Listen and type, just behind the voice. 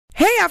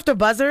Hey, After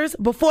Buzzers.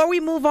 Before we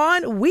move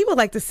on, we would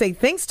like to say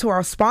thanks to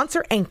our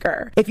sponsor,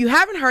 Anchor. If you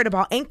haven't heard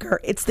about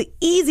Anchor, it's the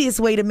easiest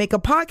way to make a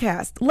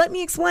podcast. Let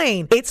me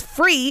explain. It's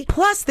free,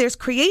 plus there's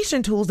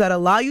creation tools that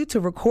allow you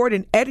to record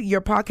and edit your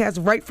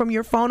podcast right from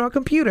your phone or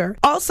computer.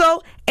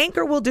 Also,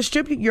 Anchor will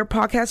distribute your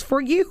podcast for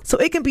you, so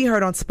it can be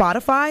heard on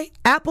Spotify,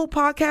 Apple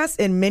Podcasts,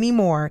 and many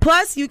more.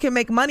 Plus, you can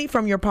make money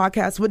from your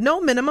podcast with no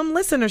minimum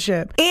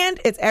listenership. And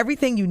it's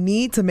everything you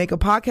need to make a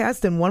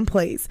podcast in one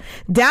place.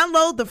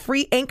 Download the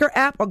free Anchor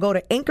app or go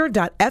to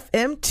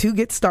anchor.fm to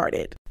get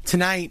started.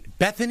 Tonight,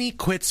 Bethany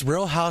quits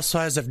Real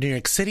Housewives of New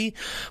York City.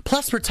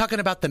 Plus, we're talking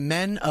about the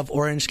men of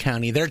Orange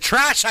County. They're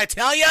trash, I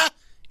tell ya!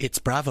 It's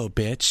Bravo,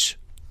 bitch.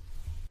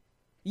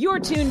 You're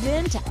tuned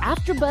in to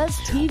AfterBuzz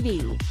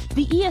TV,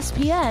 the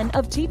ESPN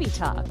of TV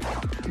talk.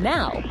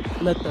 Now,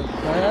 let the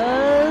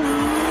buzz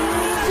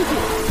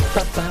begin.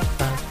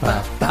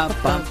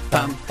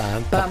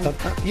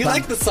 You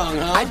like the song,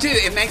 huh? I do.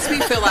 It makes me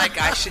feel like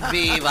I should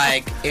be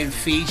like in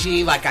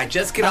Fiji. Like I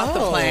just get off the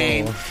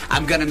plane.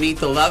 I'm gonna meet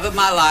the love of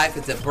my life.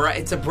 It's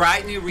a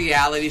bright new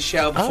reality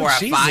show before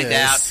I find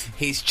out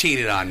he's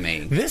cheated on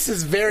me. This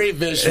is very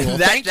visual.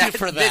 Thank you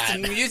for that.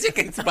 This music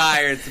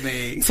inspires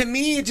me. To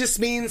me, it just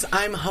means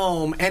I'm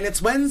home, and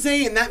it's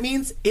Wednesday, and that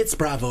means it's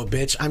Bravo,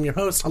 bitch. I'm your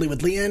host,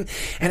 Hollywood Leon,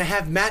 and I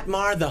have Matt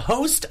Maher, the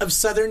host of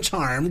Southern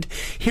Charmed,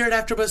 here at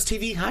AfterBuzz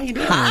TV. How you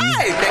doing?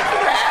 Hi, thank you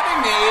for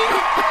having me.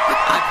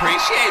 I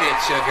appreciate it,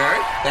 sugar.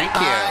 Thank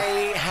you.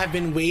 I have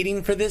been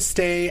waiting for this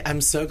day.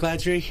 I'm so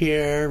glad you're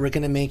here. We're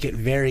going to make it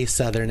very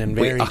Southern and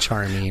very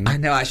charming. I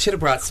know. I should have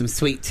brought some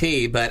sweet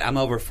tea, but I'm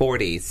over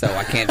 40, so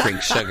I can't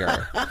drink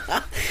sugar.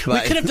 We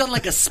could have done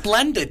like a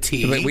Splenda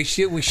tea. But we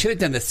should have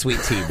done the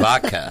sweet tea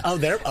vodka.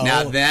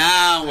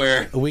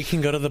 Now we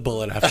can go to the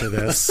Bullet after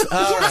this.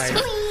 All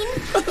right.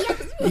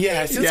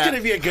 Yes, it's going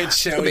to be a good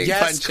show.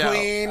 Yes,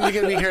 Queen. You're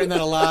going to be hearing that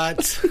a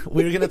lot.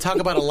 We're going to talk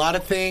about a lot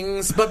of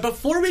things. But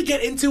before we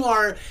get into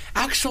our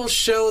actual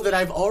show that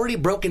I've already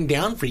broken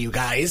down for you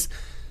guys,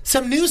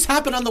 some news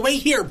happened on the way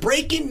here.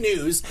 Breaking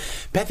news.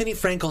 Bethany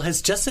Frankel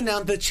has just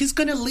announced that she's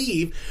going to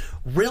leave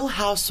Real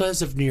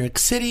Housewives of New York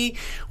City.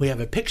 We have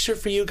a picture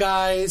for you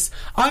guys.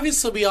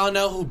 Obviously, we all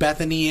know who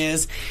Bethany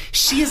is.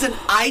 She is an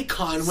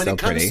icon when it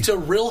comes to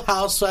Real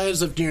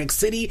Housewives of New York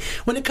City,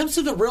 when it comes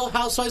to the Real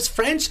Housewives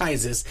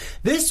franchises.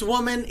 This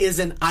woman is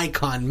an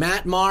icon.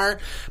 Matt Maher,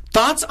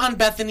 thoughts on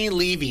Bethany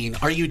leaving?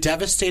 Are you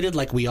devastated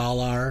like we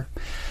all are?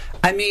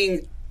 I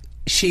mean,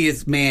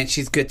 she's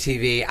good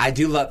TV.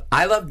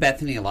 I love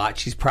Bethany a lot.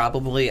 She's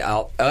probably,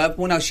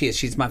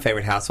 she's my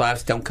favorite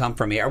housewives. Don't come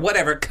for me or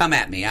whatever. Come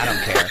at me. I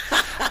don't care.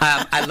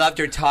 I loved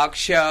her talk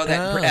show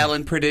that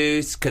Ellen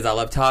produced because I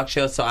love talk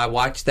shows. So I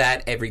watched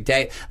that every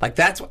day. Like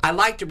I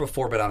liked her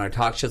before, but on her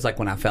talk shows, like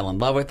when I fell in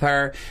love with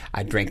her,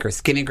 I drank her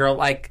Skinny Girl.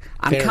 Like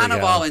I'm kind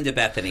of all into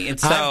Bethany. And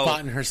so I've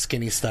bought her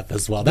skinny stuff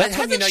as well. That's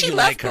when you know you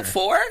like her.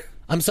 Before?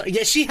 I'm sorry.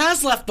 Yeah, she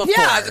has left before.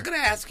 Yeah, I was going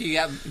to ask you.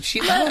 Yeah, she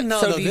left. I don't know,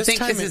 so do you think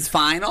this is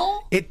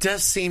final? It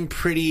does seem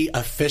pretty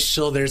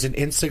official. There's an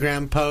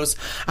Instagram post.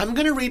 I'm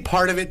going to read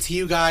part of it to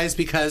you guys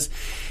because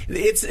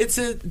it's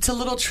a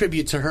little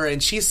tribute to her.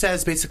 And she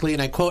says basically,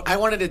 and I quote, "I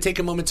wanted to take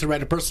a moment to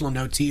write a personal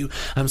note to you.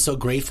 I'm so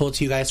grateful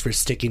to you guys for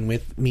sticking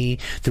with me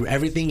through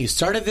everything. You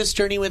started this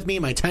journey with me,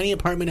 my tiny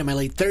apartment in my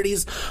late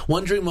 30s,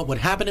 wondering what would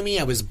happen to me.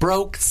 I was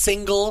broke,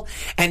 single,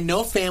 and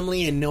no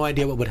family, and no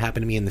idea what would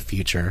happen to me in the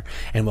future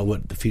and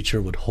what the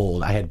future would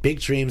hold. I had big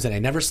dreams and I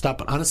never stopped,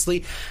 but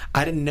honestly,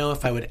 I didn't know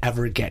if I would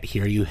ever get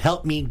here. You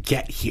helped me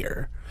get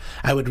here.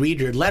 I would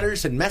read your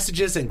letters and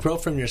messages and grow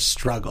from your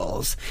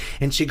struggles."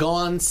 And she goes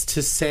on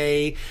to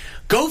say,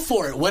 "Go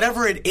for it,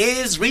 whatever it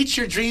is. Reach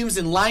your dreams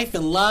in life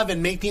and love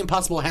and make the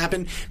impossible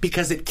happen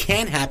because it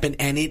can happen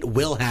and it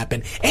will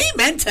happen."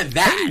 Amen to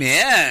that.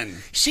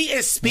 Amen. She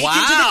is speaking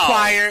to the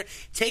choir,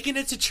 taking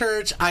it to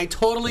church. I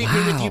totally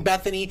agree with you,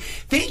 Bethany.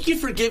 Thank you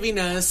for giving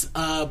us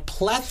a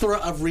plethora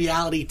of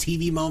reality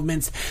TV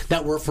moments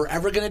that we're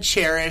forever going to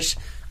cherish.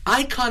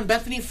 Icon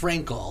Bethany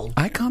Frankel.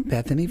 Icon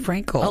Bethany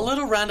Frankel. A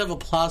little round of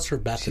applause for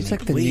Bethany. She's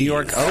like please. the New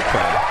York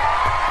Oprah.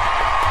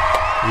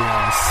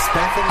 Yes,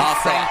 Bethany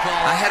Frankel.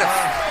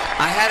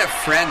 I had a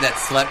friend that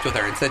slept with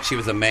her and said she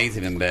was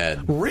amazing in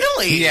bed.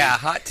 Really? Yeah,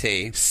 hot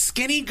tea.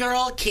 Skinny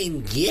girl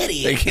can get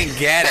it. They can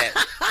get it.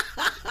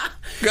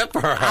 Good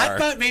for her. I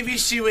thought maybe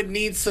she would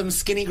need some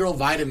Skinny Girl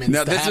vitamins.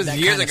 No, this was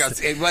years ago.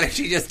 What if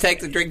she just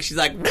takes a drink? She's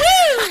like, woo!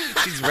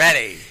 She's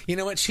ready. You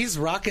know what? She's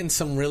rocking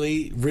some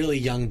really, really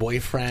young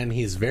boyfriend.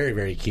 He's very,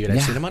 very cute.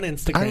 I've seen him on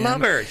Instagram. I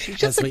love her. She's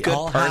just a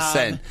good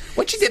person.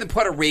 What she did in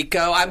Puerto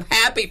Rico, I'm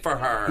happy for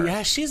her.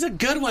 Yeah, she's a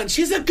good one.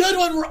 She's a good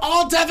one. We're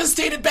all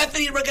devastated,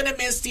 Bethany. We're going to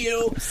miss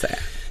you. Sad.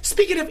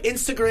 Speaking of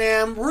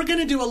Instagram, we're going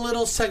to do a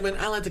little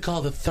segment I like to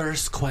call the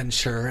Thirst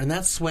Quencher, and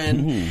that's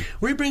when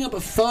we bring up a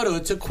photo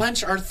to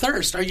quench our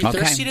thirst. Are you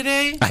thirsty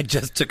today? I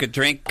just took a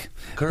drink,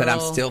 but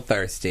I'm still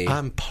thirsty.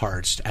 I'm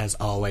parched, as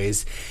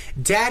always.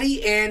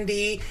 Daddy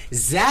Andy,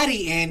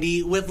 Zaddy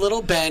Andy with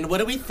little Ben. What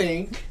do we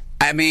think?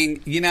 I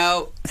mean, you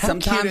know,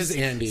 sometimes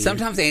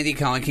Andy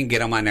Cohen can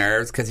get on my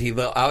nerves because he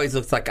always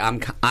looks like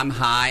I'm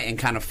high and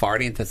kind of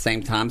farting at the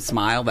same time.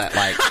 Smile that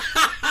like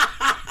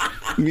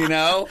You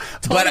know?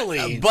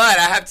 Totally. But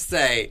I have to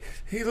say,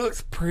 he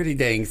looks pretty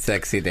dang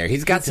sexy there.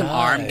 He's got some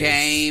arm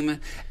game.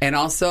 And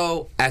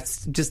also,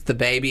 as just the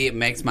baby, it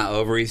makes my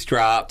ovaries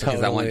drop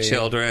because I want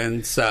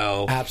children.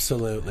 So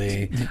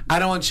absolutely. I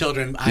don't want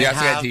children.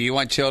 Do you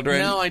want children?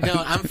 No, I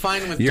don't. I'm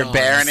fine with You're dogs.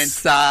 barren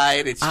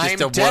inside. It's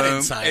just I'm a dead womb.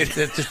 inside. It's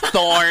just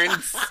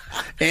thorns.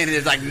 And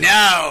it's like,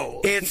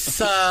 no.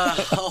 It's a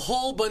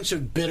whole bunch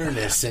of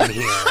bitterness in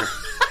here.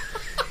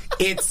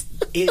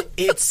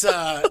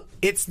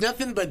 It's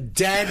nothing but a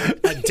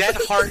dead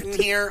heart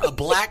in here, a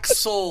black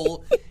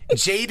soul,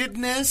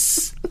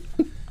 jadedness,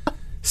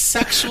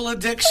 sexual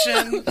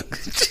addiction,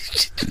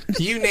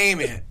 you name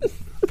it.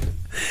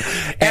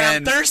 And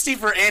I'm thirsty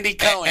for Andy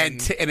Cohen.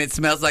 And it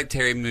smells like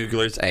Terry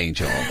Mugler's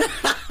Angel.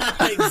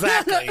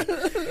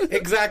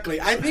 Exactly.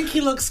 I think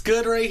he looks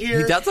good right here.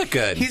 He does look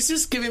good. He's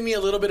just giving me a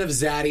little bit of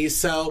zaddy.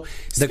 So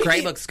the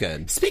gray looks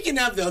good. Speaking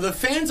of, though, the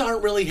fans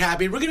aren't really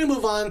happy. We're going to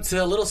move on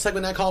to a little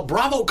segment I call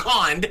Bravo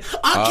Conned again.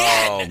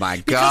 Oh, my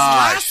gosh. Because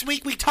last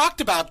week we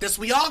talked about this.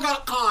 We all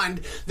got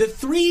conned. The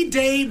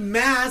 3-day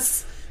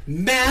mess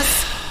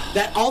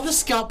that all the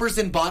scalpers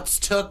and bots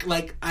took.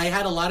 Like, I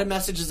had a lot of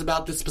messages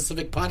about this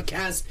specific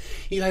podcast.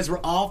 You guys were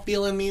all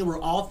feeling me. We're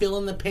all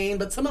feeling the pain.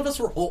 But some of us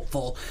were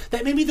hopeful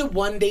that maybe the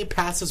 1-day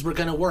passes were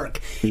going to work.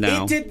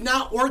 No. It did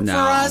not work for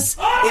us.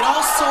 It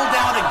all sold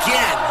out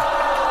again.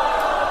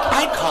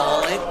 I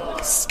call it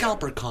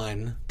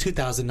ScalperCon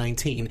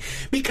 2019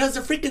 because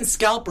the freaking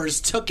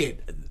scalpers took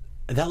it.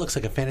 That looks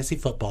like a fantasy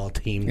football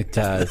team. It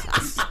does.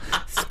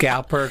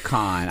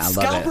 ScalperCon. I love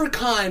it.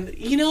 ScalperCon.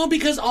 You know,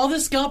 because all the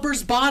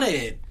scalpers bought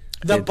it.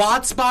 The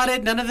bots bought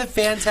it. None of the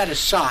fans had a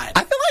shot.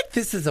 I feel like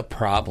this is a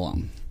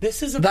problem.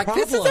 This is a problem.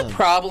 This is a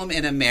problem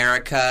in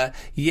America.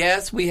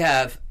 Yes, we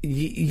have.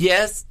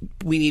 Yes,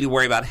 we need to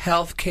worry about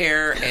health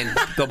care and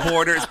the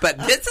borders, but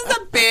this is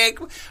a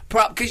big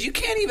problem because you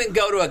can't even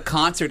go to a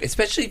concert,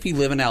 especially if you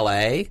live in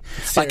L.A.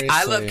 Seriously. Like,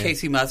 I love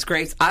Casey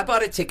Musgraves. I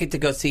bought a ticket to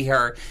go see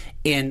her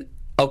in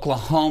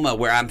Oklahoma,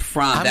 where I'm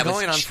from. I'm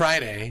going on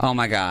Friday. Oh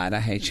my God, I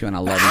hate you and I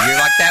love you. You're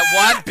like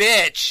that one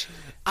bitch.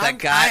 That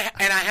guy.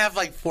 I have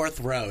like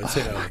 4th row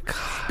too. Oh my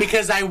God.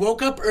 Because I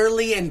woke up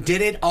early and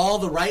did it all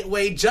the right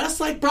way,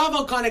 just like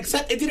BravoCon,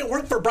 except it didn't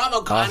work for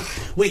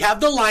BravoCon. We have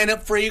the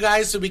lineup for you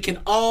guys so we can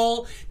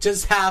all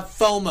just have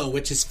FOMO,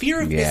 which is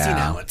fear of missing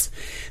out.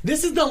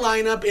 This is the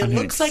lineup. It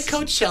looks like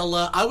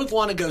Coachella. I would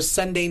want to go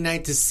Sunday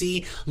night to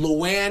see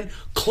Luann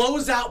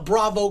close out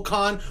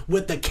BravoCon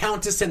with the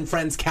Countess and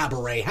Friends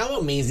Cabaret. How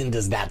amazing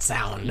does that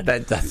sound?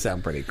 That does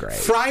sound pretty great.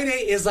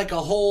 Friday is like a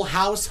whole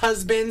house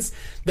husbands,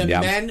 the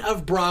men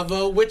of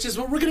Bravo, which is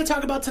what we're going to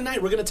talk about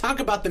tonight. We're going to talk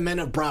about the men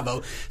of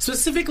Bravo,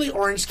 specifically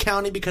Orange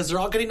County, because they're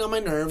all getting on my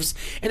nerves,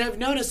 and I've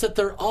noticed that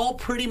they're all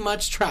pretty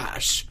much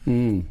trash.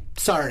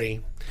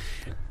 Sorry.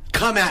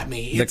 Come at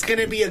me. It's going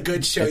to be a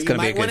good show. You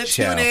might want to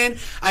tune in.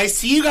 I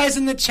see you guys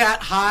in the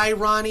chat. Hi,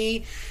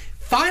 Ronnie.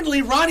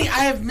 Finally, Ronnie,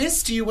 I have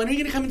missed you. When are you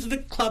going to come into the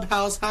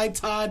clubhouse? Hi,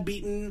 Todd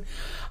Beaton.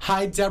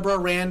 Hi, Deborah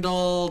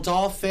Randall.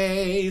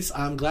 Dollface.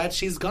 I'm glad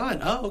she's gone.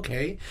 Oh,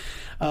 okay.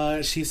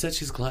 She said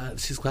she's glad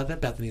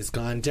that Bethany's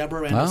gone.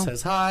 Deborah Randall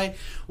says hi.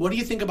 What do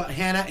you think about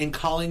Hannah and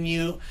calling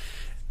you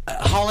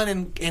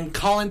Holland and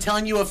Colin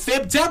telling you a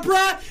fib?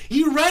 Deborah,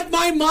 you read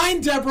my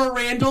mind, Deborah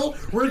Randall.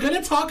 We're going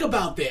to talk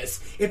about this.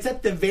 It's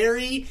at the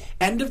very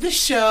end of the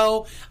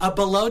show, a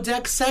below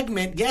deck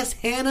segment. Yes,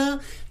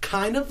 Hannah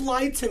kind of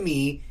lied to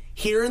me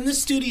here in the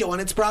studio on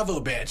It's Bravo,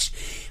 Bitch.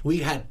 We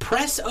had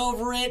press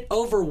over it,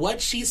 over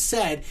what she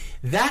said.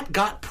 That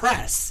got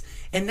press.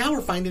 And now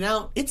we're finding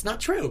out it's not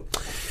true.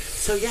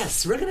 So,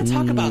 yes, we're going to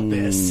talk about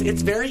this.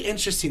 It's very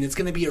interesting. It's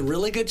going to be a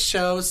really good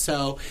show.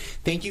 So,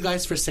 thank you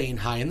guys for saying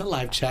hi in the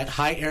live chat.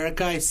 Hi,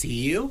 Erica. I see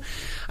you.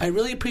 I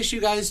really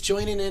appreciate you guys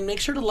joining in. Make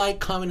sure to like,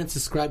 comment, and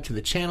subscribe to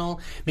the channel.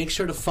 Make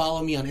sure to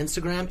follow me on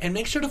Instagram. And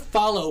make sure to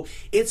follow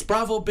It's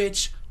Bravo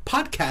Bitch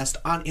podcast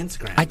on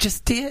Instagram. I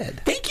just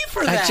did. Thank you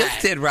for that. I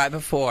just did right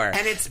before.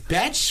 And it's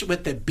Betch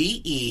with the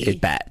B-E. It's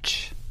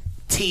Betch.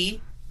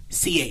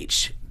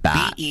 T-C-H.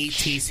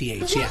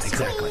 B-E-T-C-H. Yeah,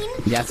 exactly.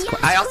 Yes.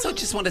 I also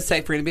just want to say,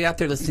 for anybody out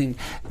there listening,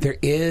 there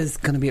is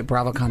going to be a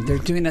BravoCon. They're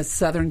doing a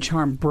Southern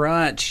Charm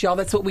brunch. Y'all,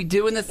 that's what we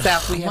do in the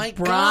South. We have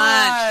brunch.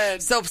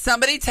 God. So if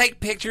somebody take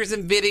pictures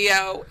and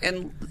video,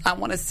 and I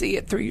want to see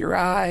it through your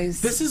eyes.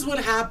 This is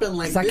what happened.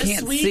 Like, I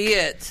can't see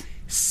it.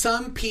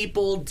 Some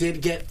people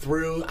did get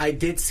through. I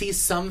did see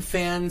some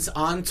fans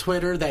on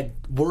Twitter that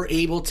were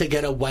able to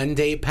get a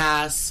 1-day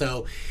pass.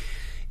 So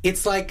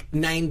it's like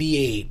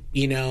 98,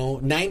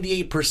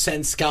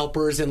 98%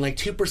 scalpers and like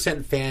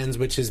 2% fans,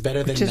 which is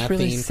better than nothing.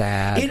 Really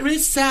sad. It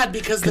is sad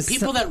because the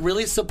people that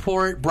really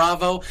support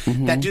Bravo,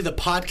 that do the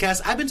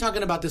podcast, I've been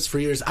talking about this for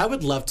years. I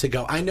would love to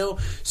go. I know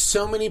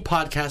so many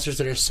podcasters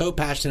that are so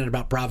passionate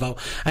about Bravo.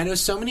 I know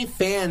so many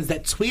fans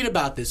that tweet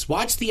about this,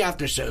 watch the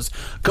after shows,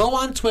 go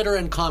on Twitter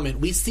and comment.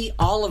 We see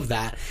all of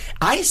that.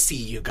 I see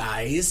you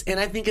guys, and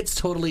I think it's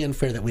totally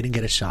unfair that we didn't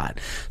get a shot.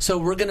 So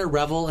we're going to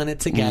revel in it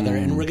together,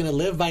 and we're going to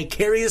live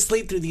vicariously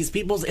seriously through these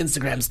people's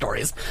Instagram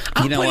stories.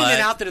 I'm putting it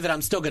out there that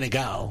I'm still going to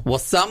go. Well,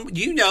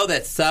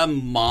 that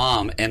some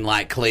mom in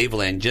like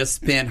Cleveland just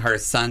spent her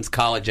son's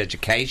college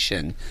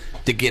education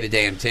to get a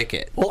damn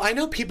ticket. Well, I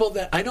know people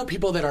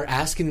that are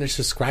asking their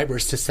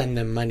subscribers to send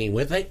them money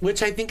with it,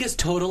 which I think is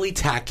totally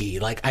tacky.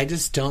 Like, I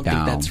just don't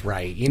think that's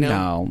right. You know,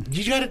 No.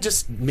 You got to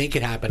just make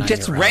it happen.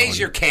 Just on your raise own.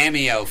 your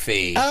Cameo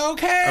fee.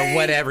 Okay. Or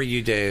whatever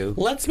you do.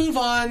 Let's move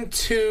on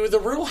to the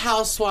Real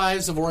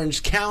Housewives of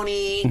Orange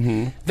County.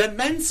 Mm-hmm. The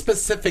men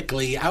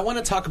specifically. I want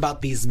to talk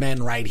about these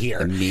men right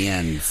here.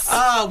 Men's.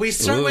 We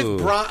start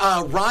with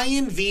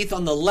Ryan Veith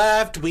on the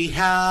left. We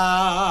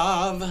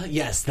have...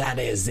 Yes, that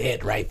is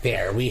it right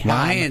there. We have...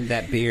 Ryan,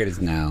 that beard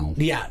is now.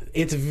 Yeah,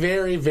 it's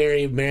very,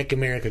 very Make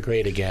America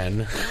Great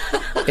Again.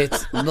 It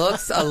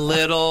looks a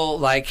little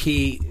like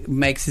he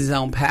makes his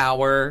own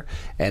power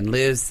and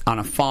lives on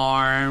a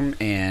farm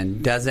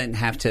and doesn't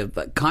have to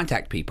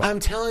contact people. I'm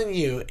telling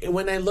you,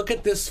 when I look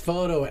at this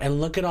photo and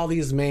look at all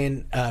these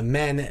men.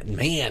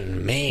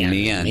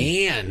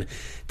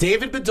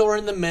 David Bedour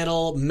in the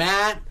middle,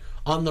 Matt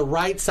on the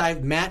right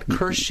side, Matt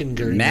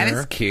Kirschinger. Matt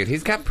is cute.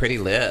 He's got pretty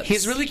lips.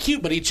 He's really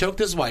cute, but he choked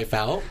his wife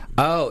out.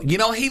 Oh,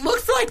 he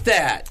looks like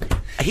that.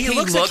 He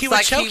looks like he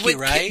would choke you,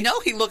 right? No,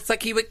 he looks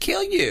like he would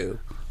kill you.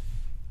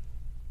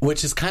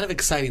 Which is kind of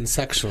exciting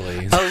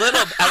sexually. A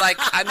little.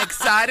 I'm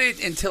excited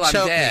until I'm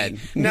Choke dead. me.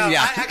 No,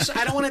 Yeah.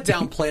 I don't want to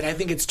downplay it. I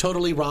think it's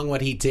totally wrong what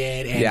he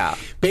did. And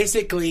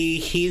basically,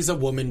 he's a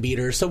woman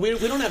beater. So we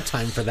don't have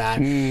time for that.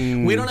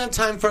 We don't have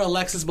time for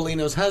Alexis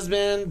Bellino's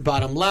husband,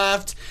 bottom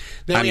left.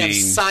 Then we have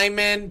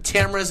Simon,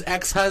 Tamara's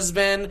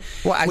ex-husband.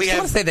 Well, I just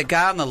want to say the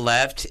guy on the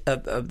left,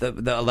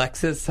 the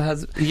Alexis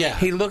husband,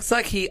 he looks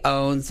like he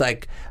owns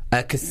like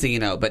a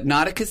casino, but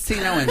not a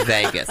casino in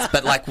Vegas,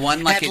 but like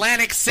one like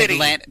Atlantic City,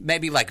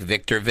 maybe like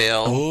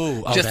Victorville.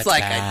 Oh, just that's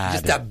like bad.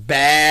 just a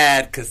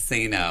bad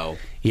casino.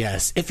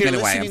 Yes. If you're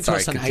listening to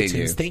us on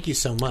continue. iTunes, thank you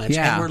so much.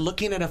 Yeah. And we're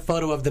looking at a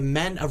photo of the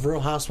men of Real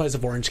Housewives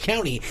of Orange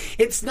County.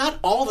 It's not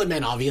all the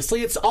men,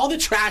 obviously. It's all the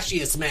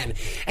trashiest men.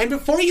 And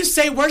before you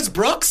say, where's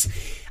Brooks?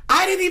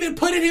 I didn't even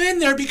put him in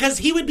there because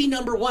he would be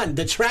number one.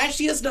 The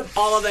trashiest of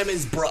all of them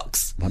is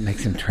Brooks. What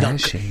makes him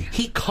trashy?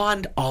 He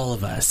conned all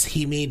of us.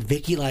 He made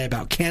Vicky lie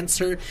about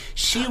cancer.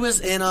 She was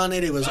in on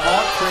it. It was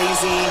all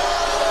crazy.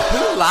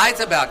 Who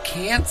lies about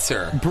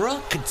cancer?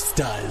 Brooks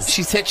does.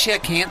 She said she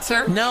had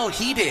cancer? No,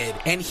 he did.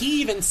 And he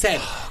even said,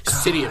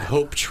 City of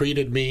Hope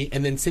treated me.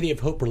 And then City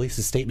of Hope released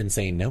a statement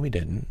saying, no, he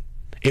didn't.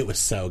 It was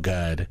so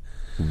good.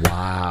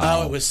 Wow.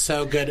 Oh, it was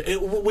so good.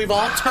 We've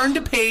all turned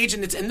a page,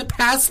 and it's in the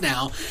past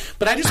now.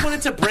 But I just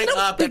wanted to bring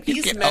up that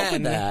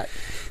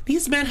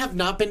these men have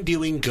not been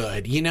doing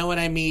good. You know what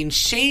I mean?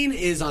 Shane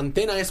is on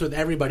thin ice with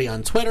everybody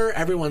on Twitter.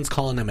 Everyone's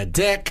calling him a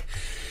dick.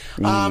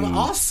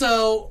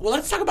 Also,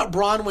 let's talk about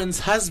Bronwyn's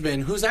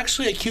husband, who's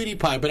actually a cutie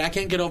pie, but I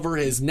can't get over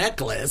his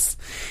necklace.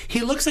 He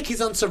looks like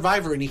he's on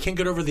Survivor, and he can't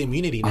get over the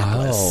immunity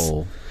necklace.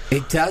 Oh.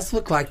 It does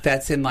look like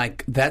that's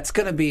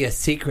going to be a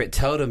secret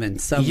totem in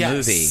some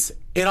movie.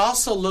 It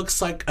also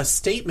looks like a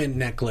statement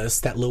necklace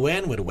that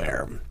Luann would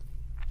wear.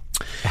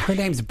 Her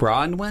name's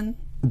Bronwyn?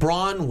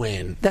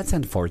 Bronwyn. That's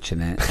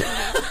unfortunate.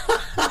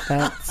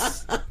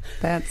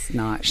 That's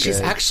not She's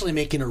good. actually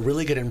making a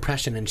really good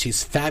impression, and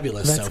she's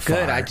fabulous so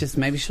far. That's good.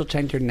 Maybe she'll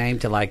change her name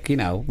to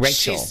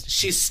Rachel.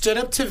 She stood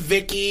up to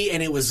Vicky,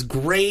 and it was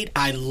great.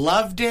 I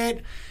loved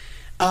it.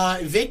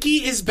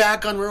 Vicky is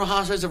back on Real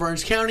Housewives of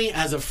Orange County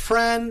as a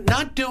friend,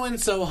 not doing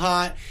so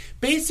hot,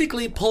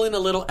 basically pulling a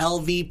little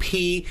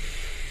LVP.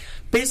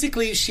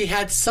 Basically, she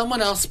had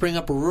someone else bring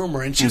up a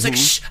rumor, and she was like,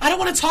 shh, I don't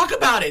want to talk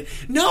about it.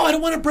 No, I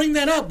don't want to bring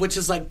that up, which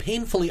is like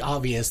painfully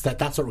obvious that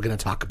that's what we're going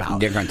to talk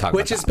about. You're going to talk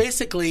which about is that.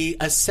 Basically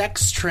a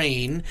sex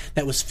train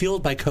that was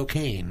fueled by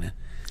cocaine.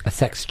 A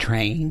sex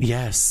train?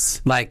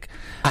 Yes. Like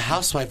a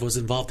housewife was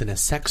involved in a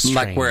sex train.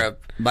 Like we're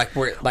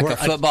a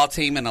football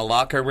team in a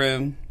locker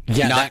room?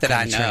 Yeah, Not that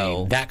I kind of know.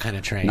 train. That kind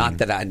of train. Not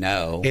that I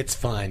know. It's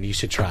fun. You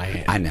should try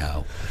it. I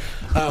know.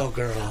 Oh,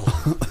 girl.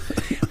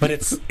 But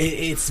it's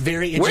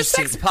very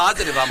interesting. We're sex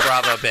positive on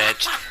Bravo,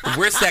 bitch.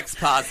 We're sex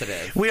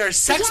positive. We are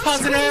sex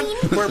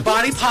positive. We're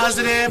body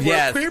positive.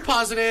 Yes. We're queer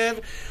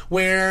positive.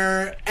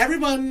 Where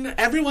everyone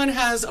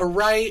has a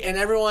right, and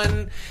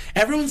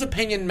everyone's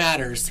opinion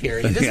matters here.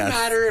 It doesn't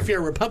matter if you're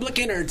a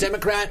Republican or a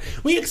Democrat.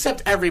 We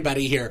accept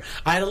everybody here.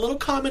 I had a little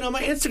comment on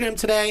my Instagram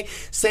today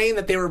saying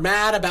that they were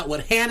mad about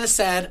what Hannah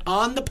said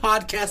on the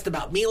podcast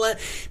about Mila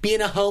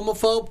being a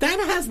homophobe. That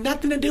has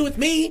nothing to do with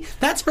me.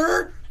 That's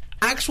her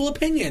actual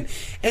opinion.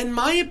 And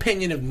my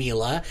opinion of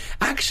Mila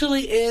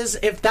actually is,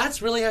 if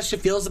that's really how she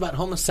feels about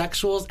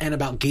homosexuals and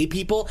about gay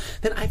people,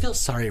 then I feel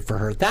sorry for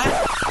her.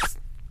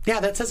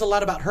 That says a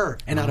lot about her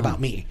and not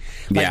about me.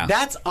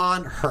 That's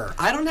on her.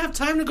 I don't have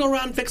time to go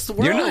around and fix the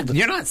world.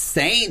 You're not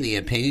saying the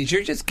opinions.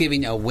 You're just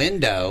giving a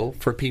window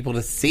for people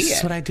to see it.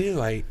 That's what I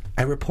do. I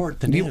I report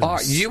the news. You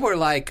are. You were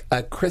like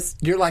a Chris.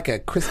 You're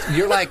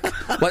like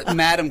what,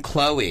 Madame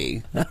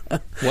Chloe?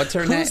 What's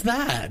her name? Who's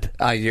that?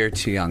 You're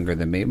too younger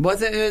than me.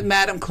 Wasn't it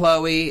Madame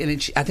Chloe?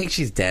 And I think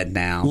she's dead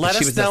now.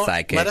 She was a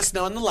psychic. Let us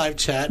know in the live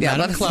chat. Yeah,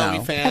 Madame Chloe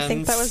know. fans. I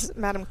think that was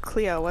Madame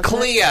Cleo, wasn't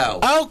Cleo. it?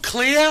 Oh,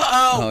 Cleo.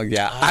 Oh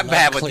yeah. I'm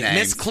bad with names.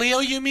 Miss Cleo,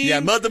 you mean? Yeah,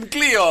 Madame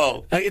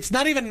Cleo. It's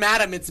not even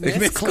Madame. It's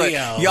Miss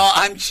Cleo. Y'all,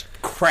 I'm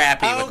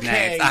crappy with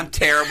Okay. names. I'm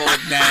terrible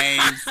with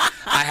names.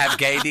 I have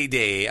gay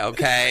DD.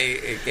 Okay,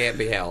 it can't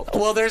be helped.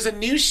 Well, there's a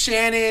new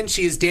Shannon.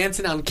 She's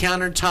dancing on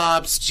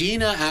countertops.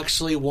 Gina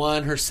actually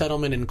won her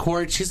settlement in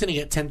court. She's going to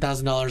get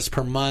 $10,000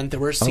 per month.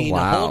 We're seeing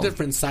a whole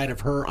different side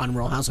of her on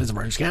Real Housewives of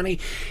Orange County.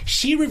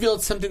 She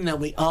revealed something that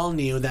we all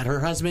knew, that her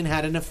husband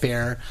had an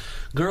affair.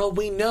 Girl,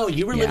 we know.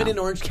 You were living in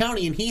Orange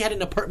County, and he had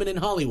an apartment in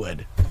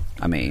Hollywood.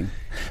 I mean,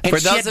 And for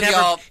those of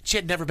y'all... she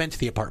had never been to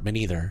the apartment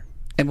either.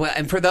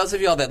 And for those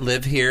of y'all that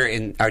live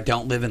here or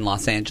don't live in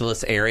Los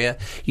Angeles area,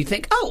 you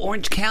think, oh,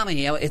 Orange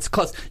County, it's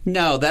close.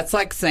 No, that's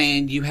like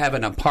saying you have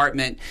an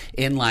apartment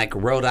in like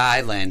Rhode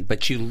Island,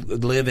 but you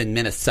live in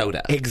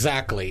Minnesota.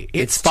 Exactly.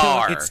 It's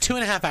far. It's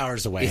 2.5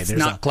 hours away. It's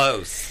not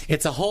close.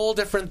 It's a whole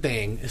different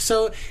thing.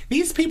 So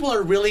these people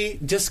are really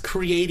just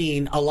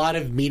creating a lot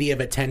of media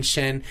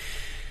attention.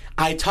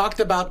 I talked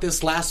about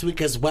this last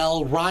week as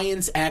well.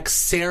 Ryan's ex,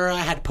 Sarah,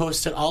 had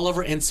posted all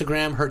over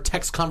Instagram her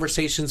text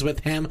conversations with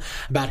him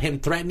about him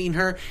threatening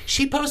her.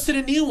 She posted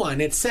a new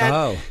one. It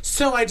said,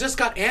 So I just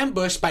got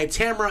ambushed by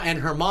Tamara and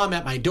her mom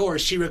at my door.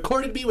 She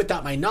recorded me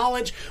without my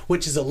knowledge,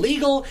 which is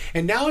illegal,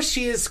 and now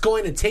she is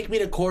going to take me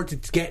to court to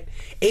get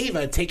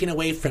Ava taken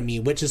away from me,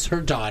 which is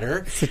her daughter.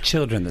 It's the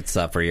children that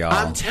suffer, y'all.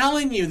 I'm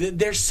telling you, that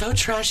they're so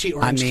trashy,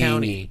 Orange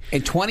County.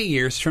 In 20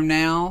 years from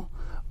now,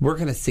 we're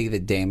going to see the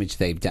damage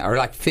they've done. Or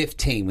like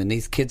 15, when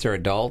these kids are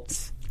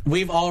adults.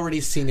 We've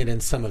already seen it in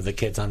some of the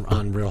kids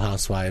on Real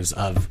Housewives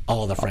of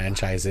all the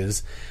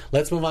franchises.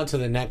 Let's move on to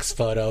the next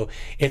photo.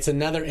 It's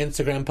another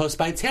Instagram post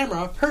by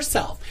Tamara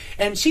herself.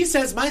 And she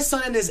says, my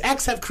son and his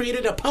ex have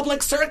created a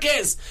public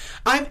circus.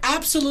 I'm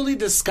absolutely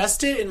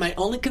disgusted, and my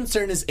only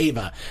concern is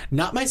Ava.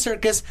 Not my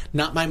circus,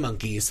 not my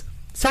monkeys.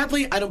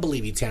 Sadly, I don't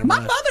believe you, Tamara. My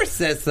mother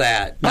says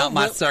that. Not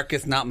my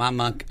circus, not my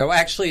monkey. Oh,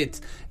 actually, it's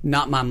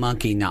not my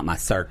monkey, not my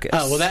circus.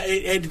 Oh, well, of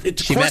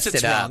course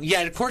it's wrong.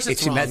 Yeah, of course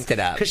it's wrong. She messed it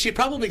up. Because she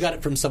probably got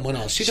it from someone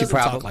else. She doesn't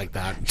talk like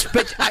that.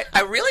 But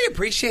I really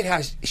appreciate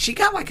how she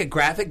got like a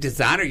graphic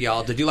designer,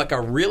 y'all, to do like a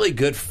really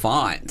good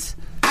font.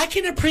 I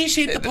can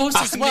appreciate the post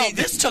as well.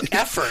 This took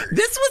effort.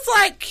 This was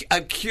like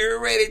a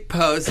curated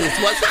post.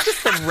 This wasn't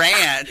just a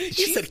rant.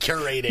 She said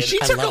curated. She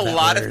took a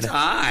lot of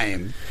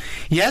time.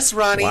 Yes,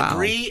 Ronnie. Wow.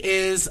 Bree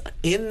is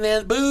in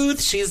the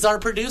booth. She's our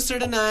producer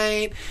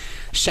tonight.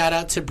 Shout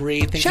out to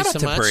Bree. Thank you so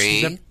much.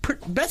 Bree. The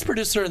best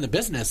producer in the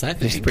business, I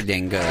think. She's pretty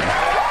dang good.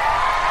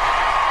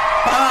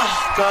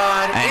 Oh,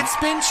 God. It's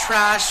been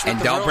trash.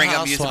 And don't bring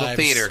up musical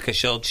theater because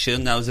she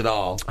knows it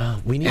all.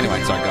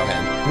 Anyway, sorry, go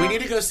ahead. We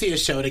need to go see a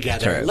show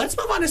together. True. Let's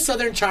move on to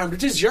Southern Charm,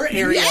 which is your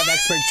area of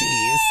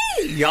expertise.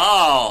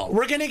 Y'all.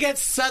 We're going to get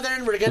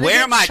Southern. We're going to Where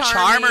get are my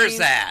charming. charmers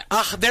at?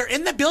 They're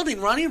in the building.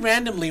 Ronnie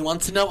randomly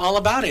wants to know all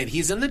about it.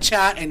 He's in the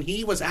chat, and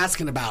he was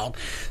asking about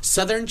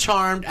Southern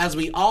Charmed, as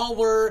we all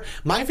were.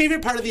 My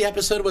favorite part of the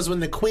episode was when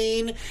the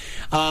Queen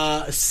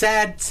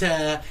said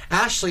to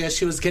Ashley as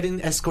she was getting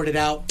escorted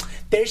out,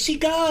 there she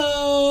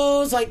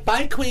goes, like,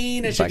 bye,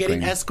 Queen, as you're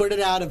getting escorted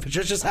out of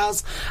Patricia's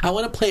house. I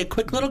want to play a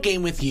quick little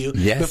game with you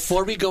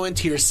before we go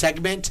into your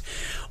segment.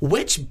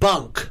 Which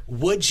bunk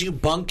would you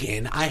bunk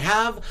in? I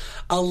have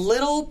a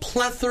little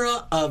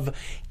plethora of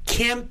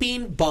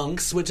camping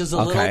bunks, which is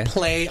a little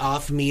play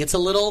off me. It's a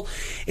little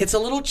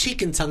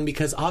cheek and tongue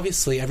because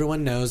obviously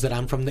everyone knows that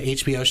I'm from the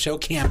HBO show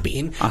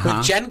Camping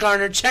with Jen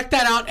Garner. Check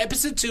that out,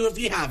 episode 2 if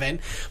you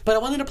haven't. But I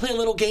wanted to play a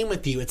little game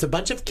with you. It's a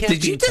bunch of camping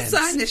Did you tents.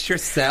 design this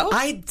yourself?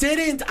 I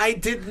didn't. I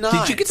did not.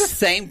 Did you get the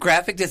same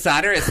graphic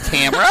designer as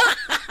Tamara?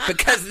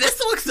 Because this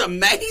looks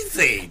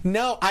amazing.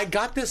 No, I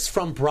got this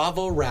from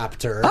Bravo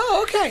Raptor.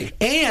 Oh, okay.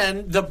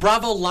 And the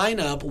Bravo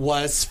lineup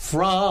was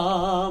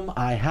from...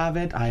 I have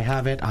it.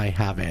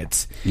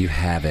 You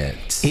have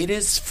it. It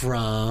is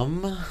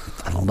from...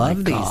 I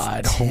love these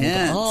tents.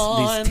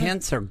 Hold on. These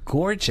tents are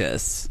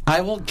gorgeous. I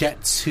will get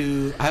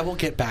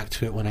back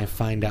to it when I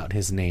find out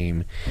his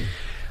name.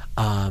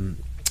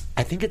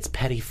 I think it's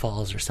Petty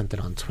Falls or something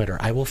on Twitter.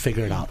 I will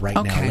figure it out right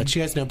now. I'll let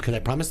you guys know because I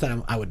promised that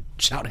I would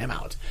shout him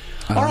out.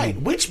 All right,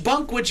 which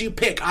bunk would you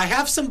pick? I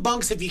have some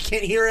bunks, if you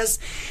can't hear us,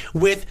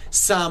 with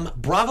some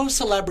Bravo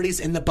celebrities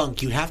in the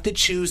bunk. You have to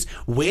choose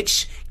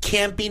which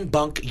camping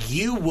bunk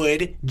you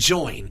would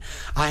join.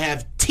 I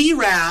have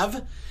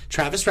T-Rav,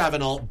 Travis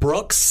Ravenel,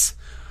 Brooks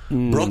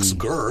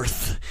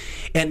Girth,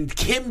 and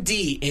Kim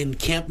D in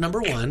camp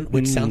number 1,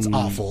 which sounds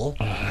awful.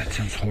 Oh, that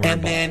sounds horrible.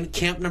 And then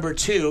camp number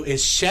 2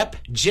 is Shep,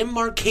 Jim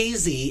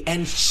Marchese,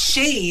 and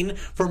Shane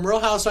from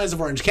Real Housewives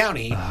of Orange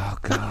County. Oh,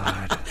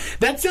 God.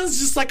 That sounds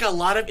just like a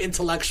lot of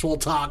intellectual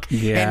talk.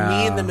 Yeah. And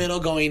me in the middle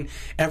going,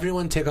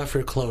 everyone take off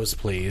your clothes,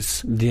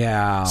 please.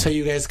 Yeah. So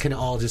you guys can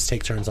all just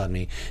take turns on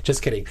me.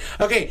 Just kidding.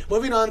 Okay,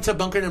 moving on to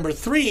bunker number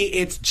 3.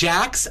 It's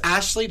Jax,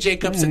 Ashley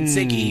Jacobs, and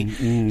Ziggy.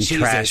 Jesus,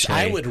 trashy.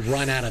 I would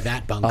run out of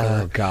that bunker.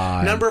 Oh,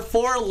 God. Number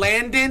 4,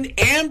 Landon,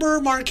 Amber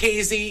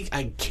Marchese.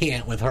 I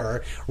can't with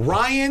her.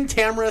 Ryan,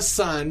 Tamara's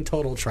son,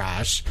 total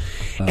trash.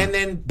 And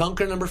then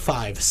bunker number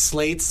 5,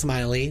 Slade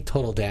Smiley,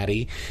 total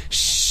daddy.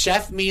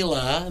 Chef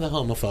Mila, the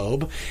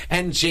homophobe.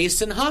 And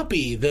Jason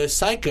Hoppy, the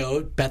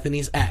psycho,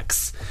 Bethany's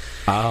ex.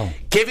 Oh.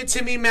 Give it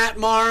to me, Matt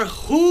Marr.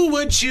 Who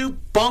would you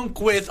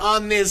bunk with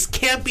on this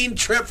camping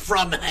trip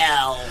from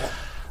hell?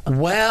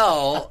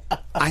 Well,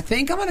 I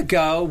think I'm going to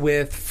go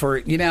with,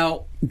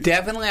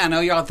 definitely, I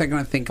know y'all are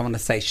going to think I'm going to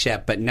say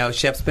Shep, but no,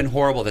 Shep's been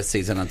horrible this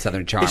season on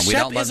Southern Charm.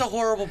 Shep is a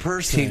horrible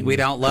person. We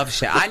don't love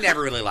Shep. I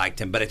never really liked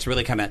him, but it's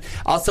really come out.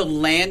 Also,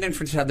 Landon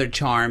from Southern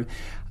Charm,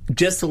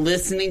 just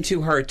listening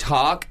to her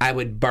talk, I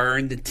would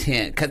burn the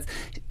tent because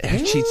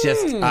she's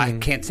just, I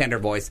can't stand her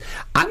voice.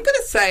 I'm going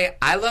to say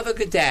I love a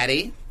good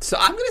daddy. So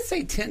I'm going to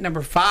say tent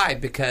number 5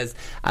 because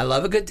I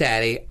love a good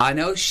daddy. I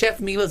know Chef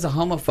Mila's a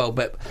homophobe,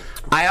 but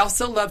I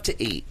also love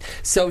to eat.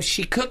 So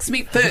she cooks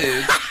me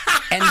food,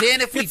 and then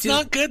if we It's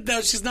not good,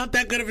 though. She's not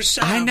that good of a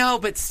chef. I know,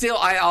 but still,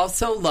 I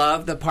also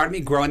love the part of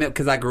me growing up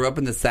because I grew up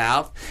in the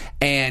South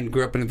and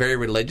grew up in a very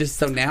religious.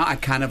 So now I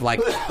kind of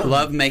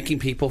love making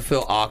people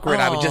feel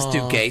awkward. I would just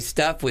do gay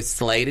stuff with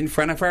Slade in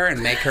front of her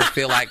and make her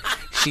feel like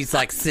she's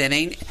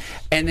sinning.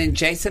 And then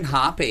Jason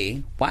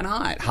Hoppy, why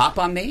not? Hop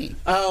on me.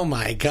 Oh,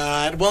 my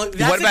God. Well,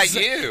 what about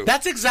you?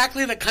 That's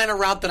exactly the kind of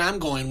route that I'm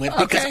going with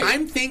because Okay.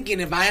 I'm thinking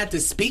if I had to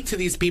speak to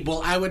these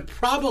people, I would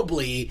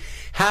probably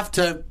have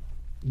to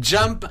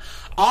jump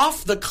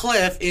off the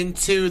cliff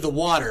into the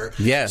water.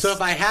 Yes. So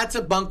if I had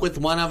to bunk with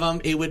one of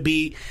them, it would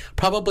be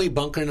probably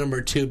bunker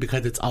number 2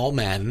 because it's all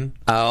men.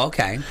 Oh,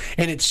 okay.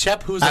 And it's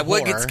Shep who's a I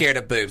would whore. get scared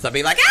of boobs. I'd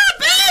be like,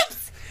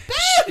 boobs!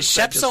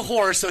 Shep's a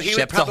whore, so he would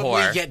Shep's a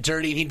probably whore. get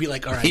dirty and he'd be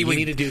like, all right, you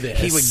need to do this.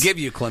 He would give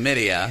you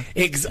chlamydia.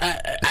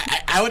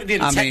 I would need a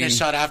tetanus mean,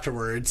 shot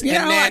afterwards. you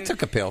and know, then I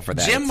took a pill for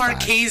that. Jim It's fine.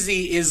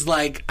 Marchese is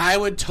I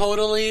would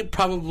totally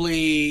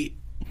probably...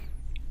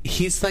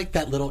 He's like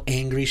that little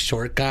angry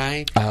short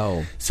guy.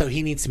 Oh. So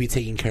he needs to be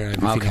taken care of.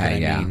 If you know what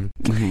I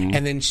mean.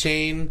 And then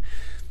Shane,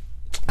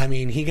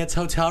 he gets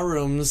hotel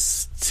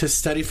rooms to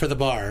study for the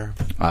bar.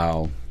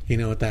 Oh. You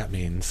know what that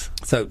means.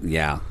 So,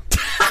 yeah.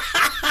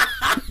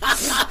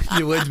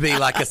 You would be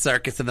like a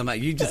circus in the mud.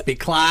 You'd just be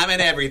climbing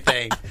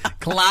everything.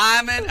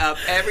 Climbing up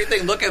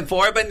everything, looking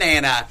for a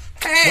banana.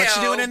 Hey, What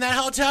you doing in that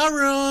hotel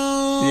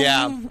room?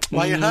 Yeah.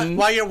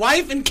 While your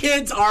wife and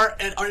kids are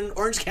in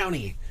Orange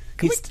County.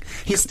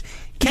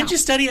 Can't you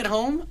study at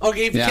home?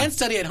 Okay, if you can't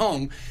study at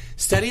home,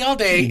 study all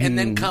day and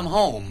then come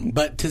home.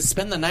 But to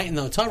spend the night in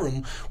the hotel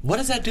room, what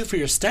does that do for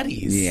your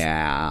studies?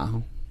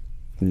 Yeah.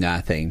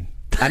 Nothing.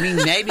 I mean,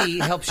 maybe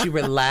it helps you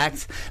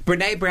relax.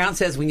 Brene Brown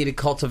says we need to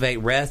cultivate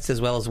rest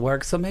as well as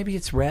work, so maybe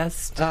it's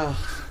rest. I'm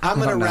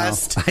going to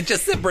rest. I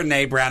just said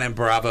Brene Brown and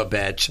Bravo,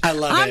 bitch. I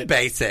love I'm it.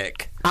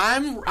 basic.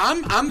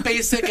 I'm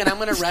basic and I'm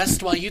going to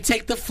rest while you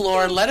take the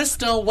floor. Let us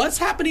know what's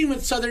happening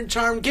with Southern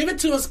Charm. Give it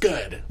to us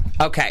good.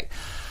 Okay.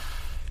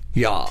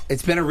 Y'all,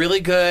 it's been a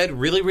really good,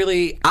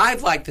 really,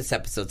 I've liked this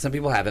episode. Some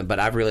people haven't, but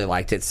I've really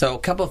liked it. So a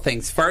couple of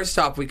things. First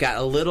off, we got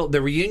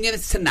the reunion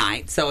is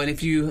tonight. So, and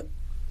if you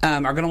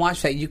are going to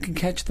watch that, you can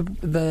catch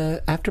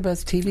the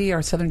AfterBuzz TV,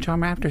 our Southern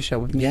Charm after show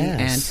with me.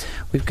 Yes.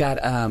 And we've got,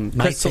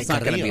 Crystal's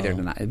not going to be there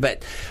tonight.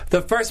 But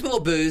the first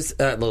little booze,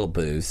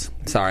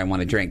 sorry, I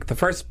want to drink. The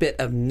first bit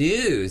of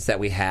news that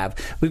we have,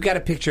 we've got a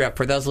picture up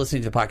for those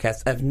listening to the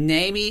podcast of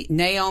Naomi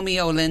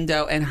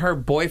Olindo and her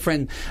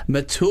boyfriend,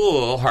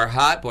 Matul, her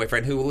hot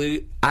boyfriend,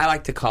 who I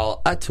like to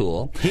call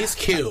Atul. He's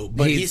cute,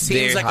 but he He's seems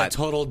very like hot. a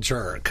total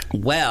jerk.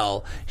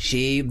 Well,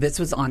 this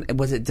was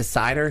it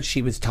Decider?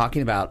 She was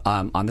talking about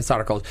on this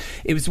article.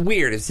 It was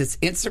weird. It's this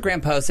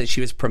Instagram post that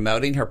she was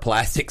promoting her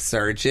plastic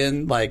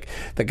surgeon, like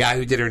the guy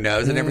who did her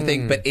nose and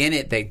everything. But in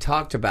it, they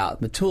talked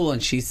about Matul,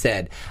 and she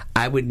said,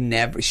 "I would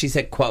never." She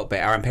said, "Quote," or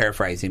I'm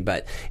paraphrasing,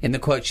 but in the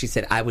quote, she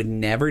said, "I would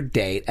never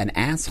date an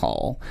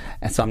asshole."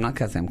 And so I'm not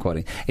cussing. I'm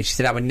quoting. And she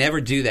said, "I would never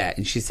do that."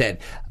 And she said,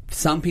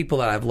 some people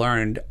that I've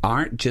learned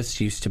aren't just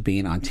used to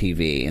being on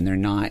TV, and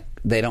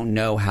they don't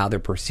know how they're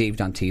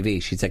perceived on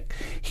TV. She's like,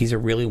 he's a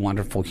really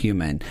wonderful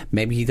human.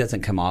 Maybe he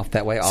doesn't come off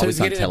that way always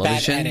on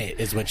television. A bad edit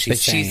is what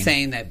she's saying. But she's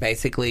saying that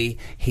basically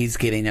he's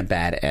getting a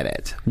bad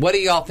edit. What do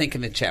y'all think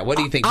in the chat? What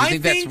do you think? Do you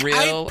think that's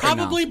real? I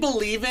probably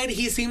believe it.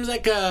 He seems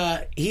like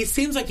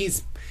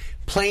he's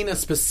playing a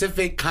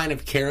specific kind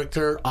of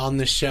character on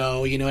the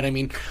show, you know what I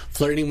mean?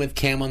 Flirting with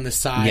Cam on the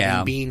side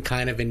and being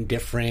kind of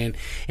indifferent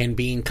and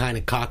being kind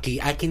of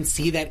cocky. I can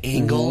see that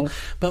angle,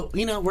 but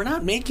we're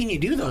not making you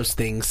do those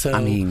things. So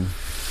I mean,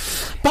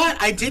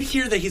 But I did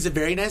hear that he's a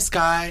very nice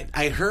guy.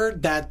 I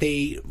heard that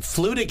they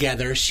flew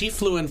together. She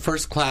flew in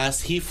first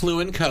class. He flew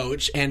in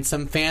coach. And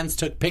some fans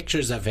took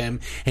pictures of him.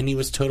 And he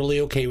was totally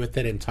okay with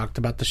it and talked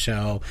about the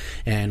show.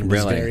 And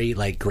was very,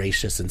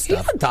 gracious and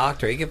stuff. He's a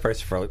doctor. He can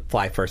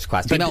fly first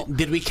class. But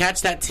did we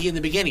catch that tea in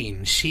the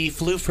beginning? She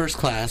flew first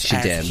class. She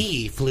did.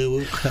 He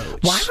flew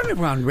coach. Well, I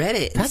remember on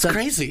Reddit. That's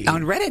crazy.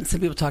 On Reddit, some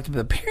people talked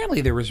about,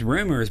 apparently there was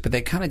rumors, but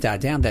they kind of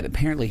died down, that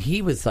apparently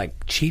he was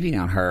cheating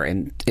on her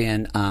in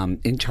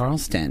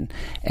Charleston,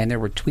 and there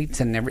were tweets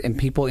and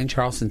people in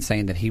Charleston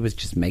saying that he was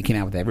just making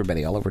out with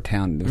everybody all over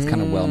town. It was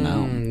kind of well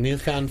known.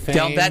 Newfound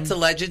fame. That's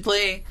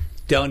allegedly.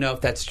 Don't know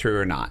if that's true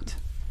or not.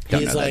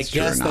 He's like,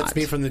 yes, that's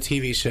me from the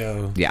TV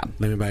show. Yeah.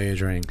 Let me buy you a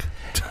drink.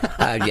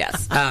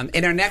 Yes.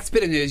 In our next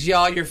bit of news,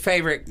 y'all, your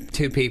favorite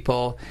two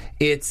people,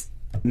 it's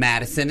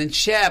Madison and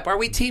Shep. Are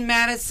we Team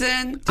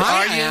Madison?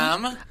 I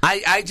am.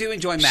 I do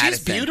enjoy Madison.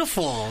 She's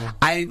beautiful.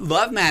 I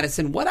love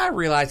Madison. What I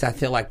realized, I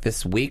feel like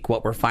this week,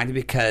 what we're finding,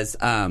 because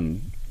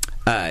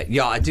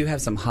y'all, I do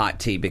have some hot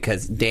tea,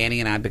 because Danny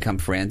and I become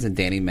friends, and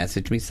Danny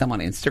messaged me some on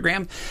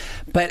Instagram.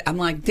 But I'm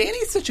like,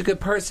 Danny's such a good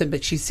person,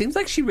 but she seems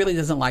like she really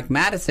doesn't like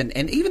Madison.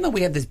 And even though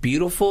we had this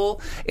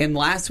beautiful, in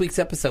last week's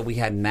episode, we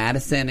had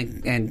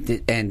Madison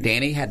and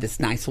Danny had this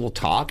nice little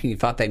talk, and you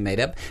thought they made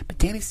up, but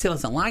Danny still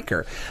doesn't like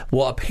her.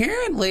 Well,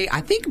 apparently,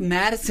 I think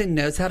Madison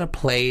knows how to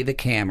play the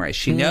camera.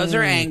 She knows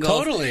her angles.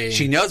 Totally.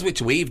 She knows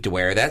which weave to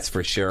wear, that's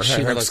for sure.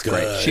 She Her looks good.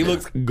 great. She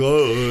looks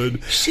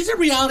good. She's a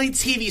reality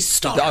TV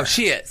star. Oh,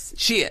 she is.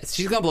 She is.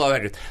 She's going to blow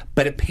out.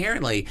 But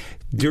apparently,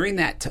 during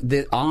that,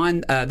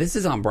 this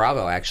is on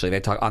Bravo, actually. They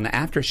talk on the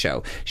after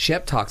show.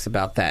 Shep talks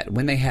about that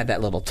when they had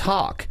that little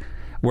talk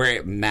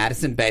where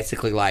Madison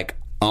basically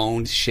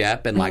owned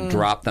Shep and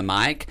dropped the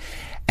mic.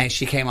 And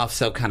she came off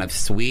so kind of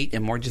sweet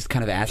and more just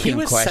kind of asking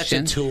him questions. He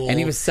was such a tool. And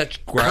he was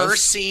such gross.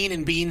 Cursing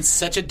and being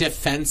such a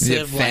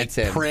defensive.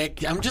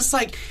 Prick. I'm just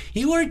like,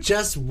 you are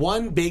just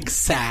one big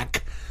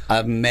sack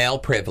of male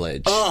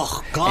privilege.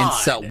 Oh, God. And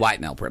so, white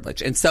male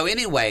privilege. And so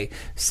anyway,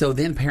 so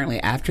then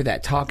apparently after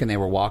that talk and they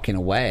were walking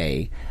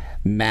away,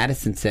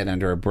 Madison said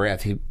under her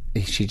breath,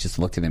 she just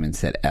looked at him and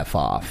said, F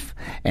off.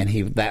 And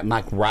that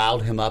mic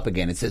riled him up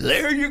again and said,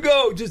 there you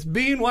go, just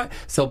being white.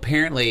 So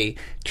apparently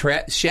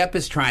Shep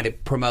is trying to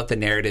promote the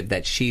narrative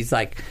that she's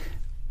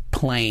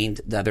playing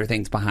the other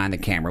things behind the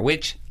camera,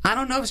 which I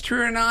don't know if it's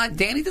true or not.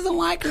 Danny doesn't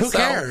like her. Who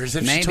cares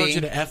if she told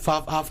you to F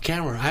off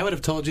camera? I would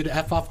have told you to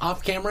F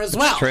off camera as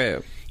well. It's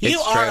true. You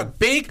are a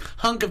big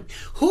hunk of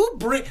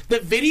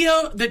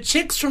the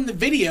chicks from the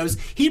videos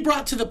he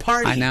brought to the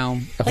party. I know.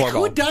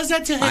 Horrible. Who does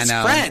that to his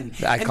friend?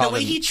 And the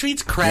way he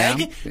treats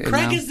Craig. Yeah,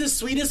 Craig is the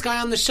sweetest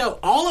guy on the show.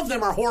 All of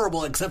them are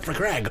horrible except for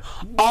Craig.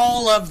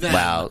 All of them.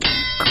 Well,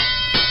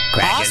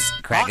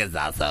 Craig is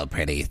also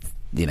pretty.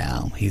 He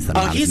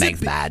sometimes makes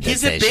bad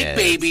decisions. He's a big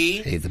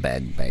baby. He's a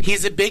bad baby.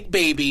 He's a big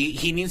baby.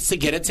 He needs to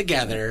get it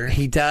together.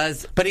 He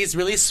does. But he's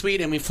really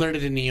sweet, and we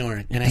flirted in New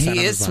York. And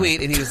he is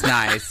sweet, and he was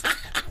nice.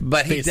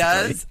 But he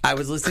does. I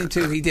was listening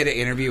he did an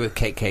interview with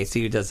Kate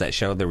Casey, who does that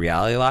show, The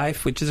Reality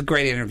Life, which is a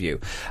great interview.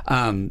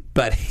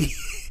 But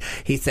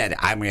he said,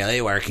 I'm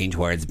really working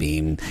towards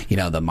being,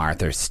 the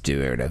Martha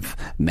Stewart of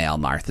male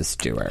Martha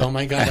Stewart. Oh,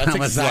 my God. That's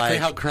exactly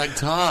how Craig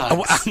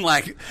talks. I'm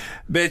like,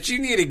 bitch, you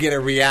need to get a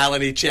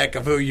reality check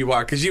of who you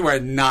are, because you are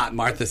not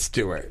Martha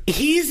Stewart.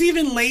 He's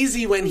even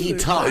lazy when he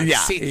talks.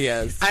 Yeah, he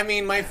is. I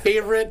mean, my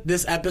favorite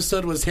this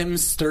episode was him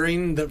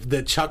stirring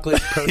the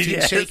chocolate protein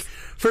shake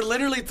for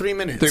literally 3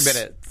 minutes. 3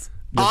 minutes.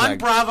 On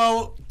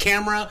Bravo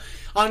camera,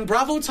 on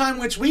Bravo time,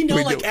 which we know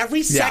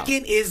every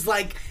second is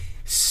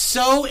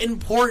so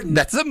important.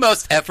 That's the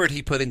most effort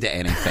he put into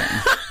anything.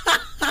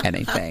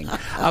 Anything.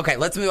 Okay,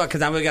 let's move on,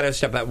 because now we got to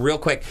step up real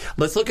quick.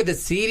 Let's look at the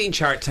seating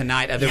chart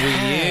tonight of the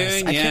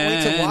reunion. I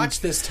can't wait to watch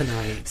this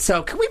tonight.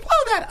 So, can we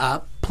blow that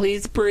up,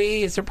 please,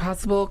 Bree? Is it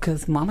possible?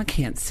 Because Mama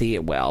can't see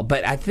it well.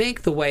 But I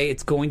think the way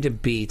it's going to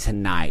be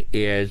tonight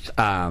is,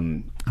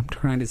 I'm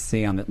trying to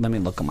see let me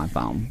look on my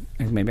phone.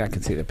 Maybe I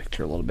can see the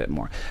picture a little bit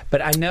more.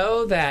 But I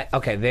know that,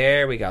 okay,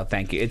 there we go.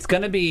 Thank you. It's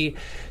going to be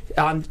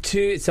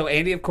so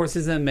Andy, of course,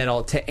 is in the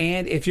middle.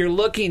 And if you're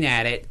looking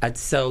at it,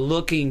 so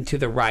looking to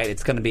the right,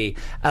 it's going to be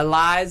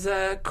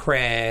Eliza,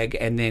 Craig,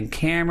 and then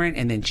Cameron,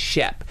 and then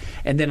Shep.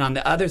 And then on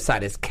the other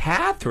side is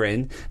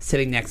Catherine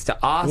sitting next to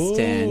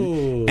Austin.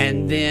 Ooh.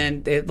 And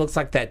then it looks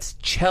like that's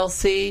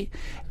Chelsea,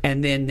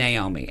 and then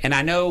Naomi. And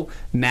I know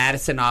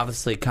Madison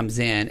obviously comes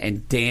in,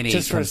 and Danny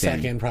just comes for a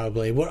second,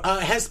 probably.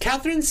 Has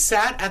Catherine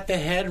sat at the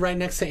head right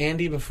next to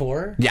Andy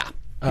before? Yeah.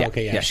 Oh,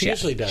 okay, yeah. She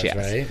usually does,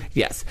 right?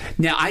 Yes.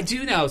 Now, I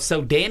do know,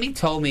 so Danny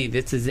told me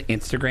this is an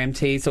Instagram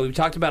tea. So we've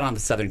talked about it on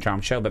the Southern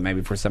Charm Show, but maybe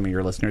for some of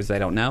your listeners, they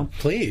don't know.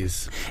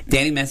 Please.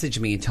 Danny messaged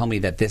me and told me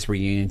that this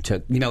reunion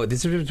took,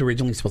 this was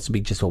originally supposed to be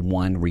just a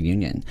one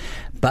reunion.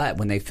 But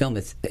when they filmed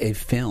this, it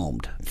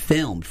filmed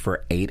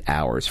for 8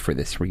 hours for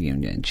this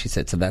reunion. She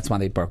said, so that's why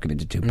they broke it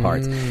into two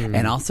parts.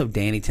 And also,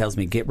 Danny tells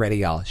me, get ready,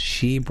 y'all.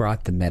 She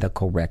brought the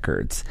medical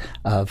records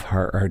of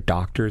her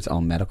doctor's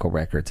own medical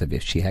records of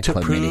if she had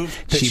chlamydia.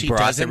 She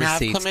brought doesn't the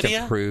have receipts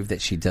chlamydia? to prove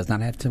that she does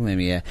not have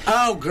chlamydia.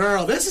 Oh,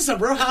 girl, this is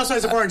some Real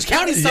Housewives of Orange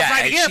County stuff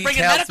right and here, she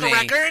bringing tells medical me,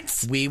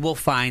 records. We will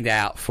find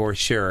out for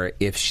sure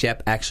if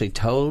Shep actually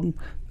told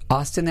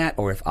Austin that,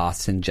 or if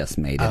Austin just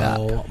made it up.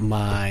 Oh,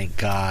 my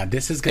God.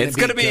 This is going to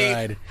be good. It's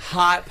going to be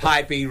hot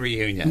piping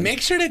reunion. Make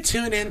sure to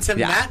tune in to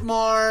Yeah. Matt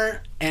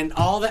Moore and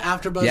all the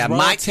AfterBuzz Yeah,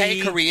 royalty.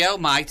 Maite Carrillo.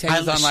 Maite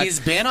is on She's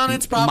been on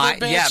It's Bravo,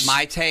 bitch. Yeah,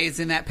 Maite is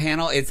in that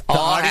panel. It's The all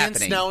audience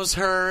happening. knows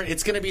her.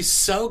 It's going to be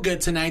so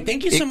good tonight.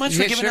 Thank you so much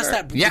for giving us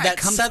that, that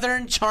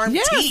Southern Charm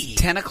tea.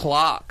 10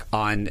 o'clock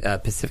on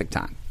Pacific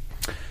time.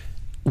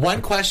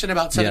 One question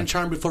about Southern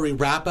Charm before we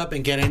wrap up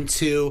and get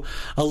into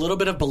a little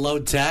bit of Below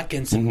Deck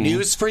and some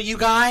news for you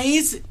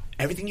guys.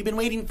 Everything you've been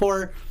waiting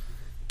for.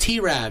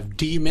 T-Rav,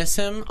 do you miss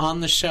him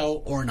on the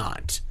show or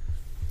not?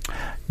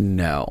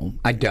 No,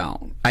 I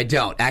don't.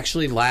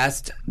 Actually, the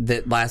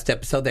last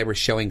episode, they were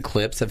showing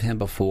clips of him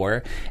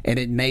before, and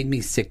it made me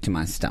sick to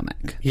my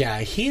stomach. Yeah,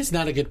 he is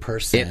not a good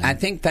person. I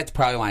think that's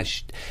probably why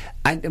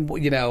do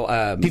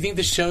you think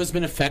the show's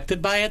been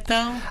affected by it,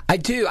 though? I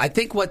do. I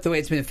think the way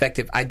it's been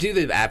effective, I do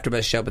the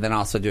AfterBuzz show, but then I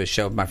also do a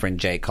show with my friend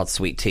Jake called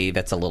Sweet Tea.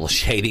 That's a little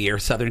shadier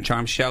Southern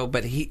Charm show,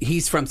 but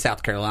he's from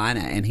South Carolina,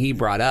 and he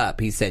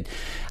said,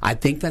 I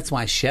think that's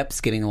why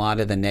Shep's getting a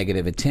lot of the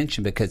negative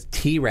attention, because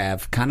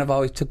T-Rav kind of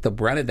always took the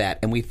brunt of that,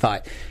 and we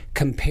thought,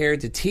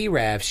 compared to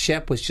T-Rav,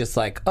 Shep was just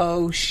like,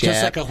 oh, Shep.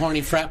 Just like a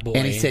horny frat boy.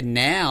 And he said,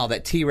 now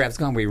that T-Rav's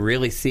gone, we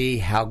really see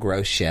how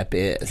gross Shep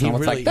is. He and I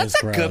was really like, that's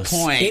is a gross. good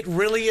point. It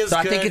really is so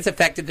good. I think it's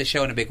affected the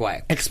show in a big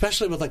way.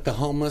 Especially with like the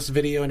homeless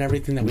video and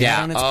everything that we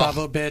had on It's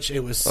Bravo, bitch.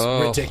 It was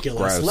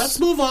ridiculous. Gross. Let's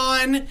move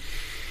on,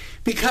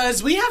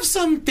 because we have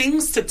some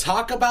things to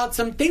talk about,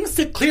 some things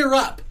to clear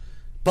up.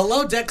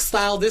 Below Deck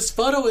style, this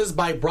photo is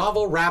by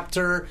Bravo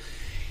Raptor.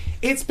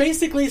 It's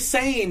basically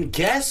saying,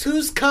 guess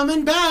who's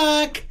coming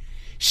back?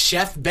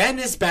 Chef Ben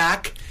is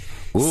back.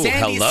 Ooh,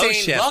 Sandy's hello,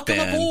 saying, Chef welcome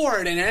Ben.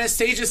 aboard. And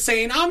Anastasia's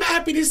saying, I'm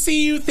happy to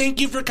see you.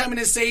 Thank you for coming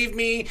to save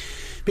me,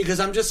 because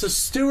I'm just a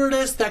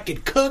stewardess that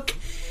could cook.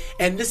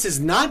 And this is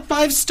not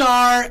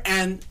 5-star.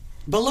 And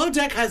Below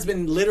Deck has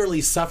been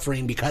literally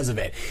suffering because of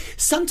it.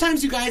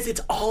 Sometimes, you guys,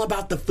 it's all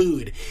about the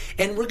food.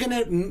 And we're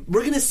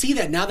gonna see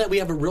that now that we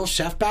have a real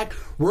chef back.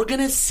 We're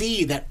gonna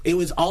see that it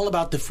was all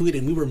about the food,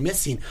 and we were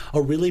missing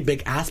a really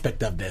big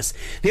aspect of this.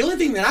 The only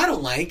thing that I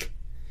don't like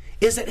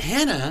is that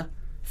Hannah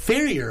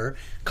Ferrier,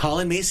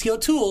 Colin Macy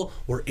O'Toole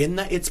were in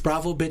the It's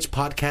Bravo Bitch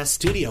podcast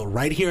studio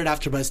right here at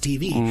AfterBuzz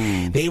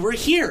TV. They were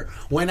here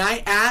when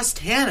I asked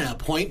Hannah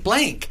point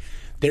blank,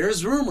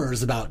 there's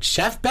rumors about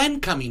Chef Ben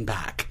coming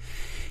back.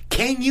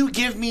 Can you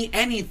give me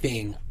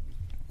anything?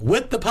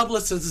 With the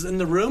publicists in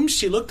the room,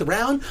 she looked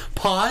around,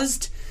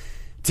 paused,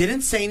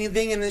 didn't say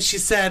anything, and then she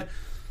said,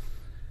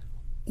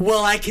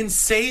 well, I can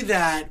say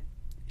that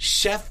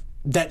Chef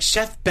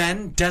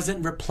Ben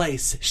doesn't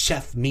replace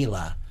Chef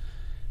Mila.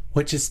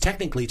 Which is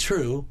technically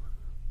true,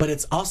 but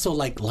it's also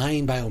like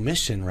lying by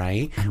omission,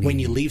 right? When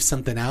you leave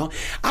something out.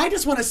 I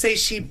just want to say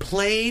she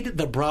played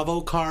the Bravo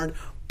card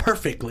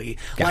perfectly.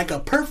 Yeah. Like a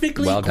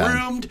perfectly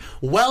groomed,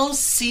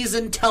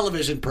 well-seasoned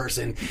television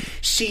person.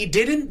 She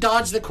didn't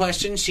dodge the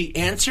question. She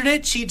answered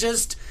it. She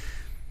just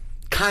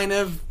kind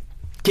of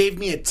gave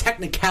me a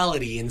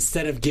technicality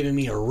instead of giving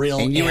me a real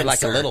answer. And you were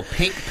like a little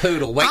pink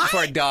poodle waiting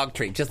for a dog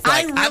treat. Just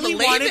like, I really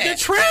wanted the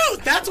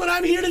truth. That's what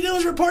I'm here to do,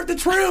 is report the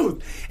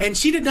truth. And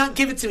she did not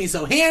give it to me.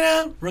 So,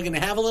 Hannah, we're going to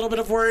have a little bit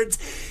of words.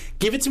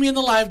 Give it to me in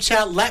the live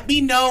chat. Let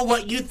me know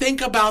what you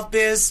think about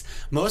this.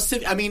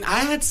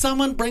 I had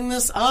someone bring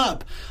this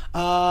up.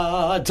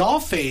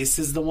 Dollface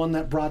is the one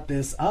that brought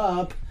this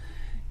up.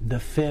 The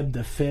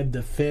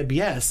fib.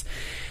 Yes.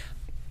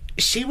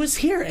 She was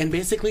here and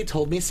basically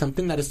told me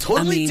something that is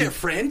totally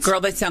different.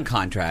 Girl, they sound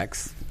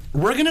contracts.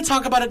 We're going to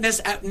talk about it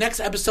next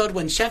episode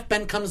when Chef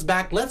Ben comes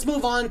back. Let's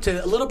move on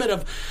to a little bit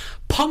of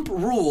pump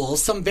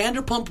rules, some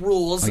Vanderpump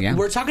rules. Oh, yeah.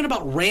 We're talking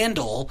about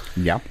Randall.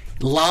 Yeah.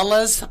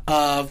 Lala's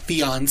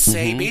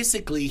fiance.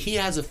 Basically, he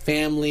has a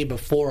family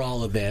before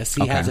all of this.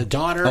 He has a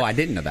daughter. Oh, I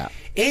didn't know that.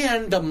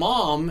 And the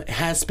mom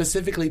has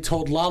specifically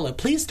told Lala,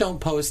 please don't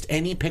post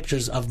any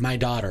pictures of my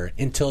daughter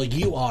until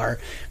you are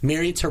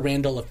married to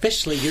Randall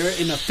officially. You're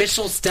an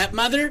official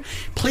stepmother.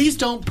 Please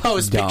don't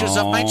post pictures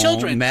of my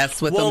children.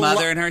 Mess with the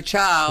mother and her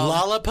child.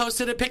 Lala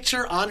posted a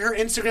picture on her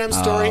Instagram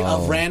story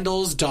of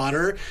Randall's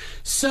daughter.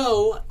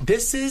 So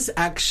this is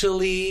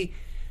actually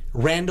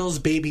Randall's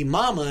baby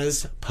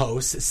mama's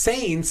post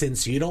saying,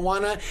 since you don't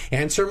want to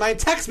answer my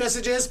text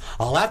messages,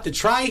 I'll have to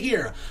try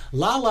here.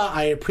 Lala,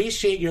 I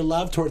appreciate your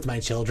love towards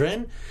my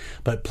children,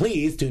 but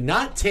please do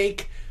not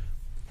take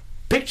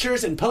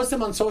pictures and post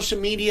them on social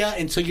media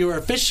until you're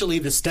officially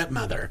the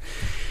stepmother.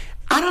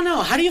 I don't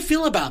know. How do you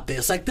feel about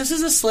this? Like, this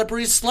is a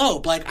slippery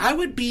slope. Like, I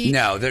would be...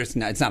 No, it's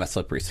not a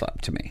slippery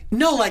slope to me.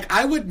 No, like,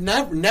 I would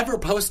never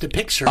post a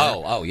picture...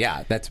 Oh,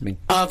 yeah, that's me.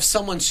 ...of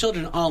someone's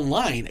children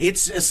online.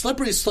 It's a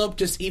slippery slope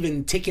just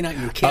even taking out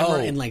your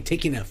camera and, like,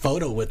 taking a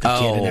photo with the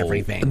kid and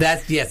everything.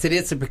 Yes, it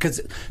is, because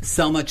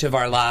so much of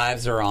our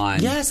lives are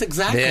on... Yes,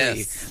 exactly.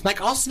 This. Like,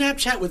 I'll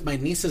Snapchat with my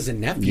nieces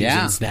and nephews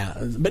and stuff.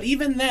 But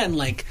even then,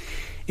 like...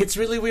 It's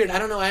really weird. I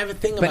don't know. I have a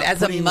thing about But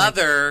as a putting,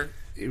 mother,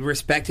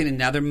 respecting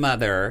another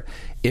mother,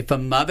 if a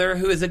mother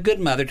who is a good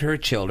mother to her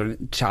child,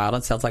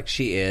 and sounds like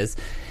she is,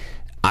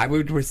 I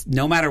would,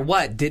 no matter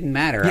what, didn't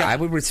matter. Yeah. I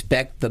would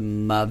respect the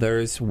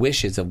mother's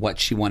wishes of what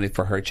she wanted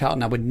for her child,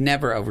 and I would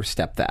never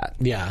overstep that.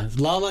 Yeah,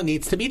 Lala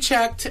needs to be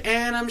checked,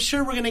 and I'm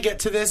sure we're going to get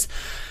to this.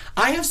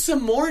 I have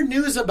some more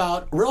news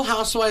about Real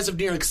Housewives of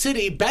New York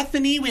City.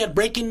 Bethany, we had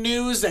breaking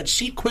news that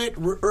she quit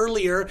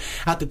earlier.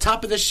 At the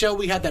top of the show,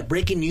 we had that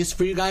breaking news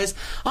for you guys.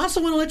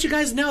 Also want to let you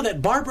guys know that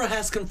Barbara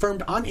has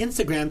confirmed on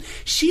Instagram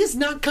she is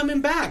not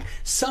coming back.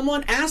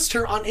 Someone asked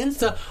her on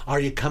Insta, are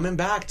you coming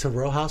back to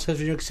Real Housewives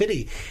of New York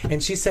City?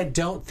 And she said,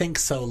 don't think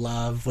so,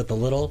 love, with a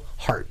little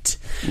heart.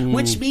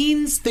 Which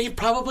means they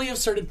probably have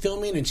started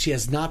filming and she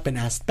has not been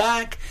asked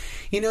back.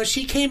 You know,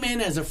 she came in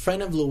as a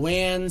friend of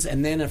Luann's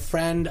and then a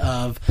friend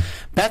of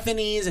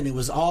Bethany's, and it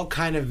was all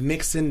kind of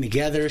mixed in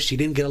together. She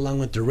didn't get along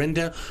with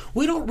Dorinda.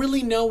 We don't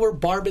really know where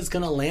Barb is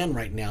going to land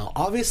right now.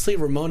 Obviously,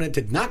 Ramona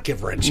did not give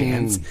her a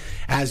chance,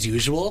 as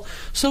usual.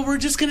 So we're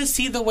just going to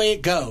see the way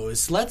it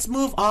goes. Let's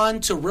move on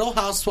to Real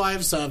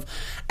Housewives of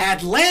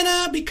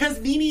Atlanta,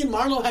 because Nene and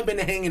Marlo have been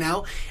hanging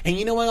out. And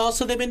you know what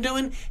also they've been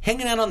doing?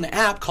 Hanging out on the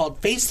app called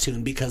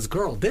Facetune, because,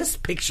 girl, this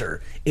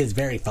picture is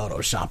very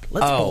Photoshopped.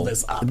 Let's pull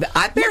this up.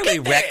 I barely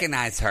Look at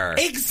recognize her.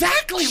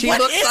 Exactly. She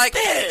What looks is like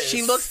this?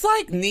 She looks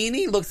like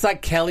Nene looks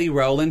like Kelly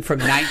Rowland from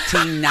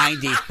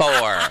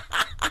 1994.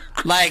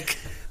 Like,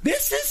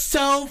 This is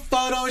so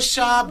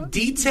Photoshop,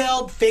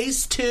 detailed,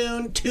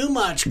 Facetune, too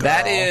much, girl.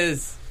 that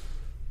is.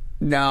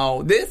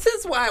 No, this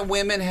is why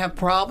women have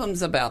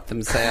problems about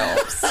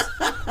themselves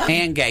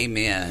and gay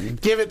men.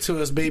 Give it to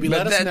us, baby.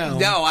 Let us know.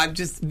 No, I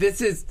just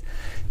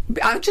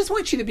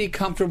want you to be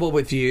comfortable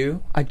with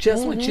you. I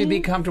just want you to be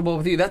comfortable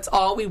with you. That's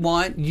all we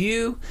want.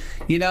 You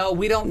know,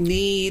 we don't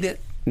need.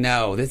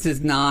 No, this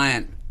is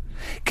not.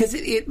 Because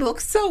it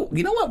looks so.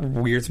 You know what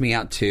weirds me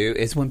out too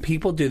is when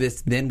people do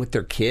this then with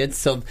their kids.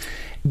 So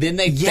then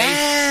then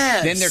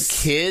their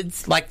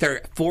kids, like their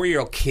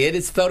 4-year-old kid,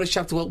 is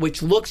photoshopped,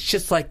 which looks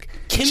just like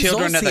Kim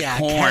Children of the Zolciak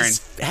Corn.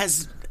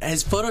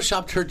 has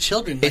photoshopped her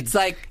children. It's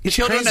like it's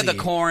Children of crazy.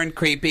 the Corn,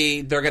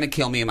 creepy. They're going to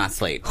kill me in my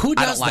sleep. Who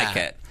I does don't like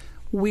that? it.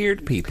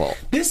 Weird people.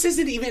 This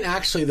isn't even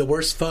actually the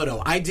worst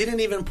photo. I didn't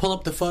even pull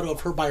up the photo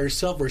of her by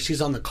herself where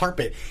she's on the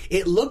carpet.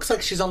 It looks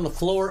like she's on the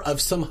floor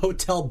of some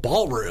hotel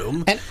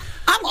ballroom. And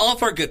I'm all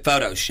for a good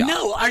Photoshop.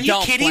 No, are you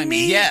Don't kidding blame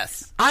me?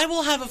 Yes. I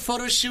will have a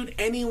photo shoot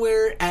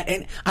anywhere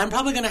and I'm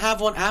probably going to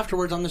have one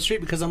afterwards on the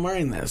street because I'm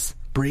wearing this.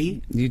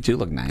 Bree, You do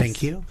look nice.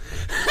 thank you.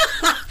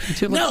 You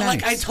do look No, nice.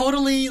 like I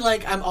totally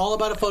I'm all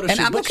about a photo And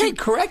shoot. I'm but okay.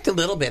 Correct a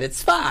little bit.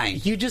 It's fine.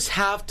 You just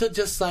have to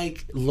just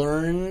like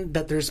learn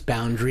that there's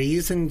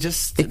boundaries and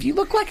just If you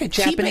look like a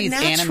keep it Japanese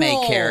anime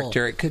natural.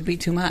 character, it could be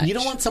too much. You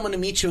don't want someone to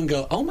meet you and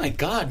go, "Oh my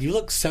God, you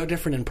look so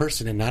different in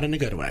person," and not in a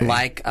good way.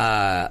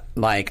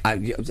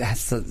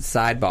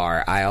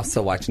 Sidebar. I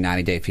also watch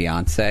 90 Day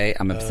Fiance.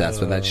 I'm obsessed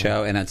with that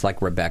show, and it's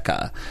like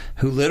Rebecca,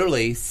 who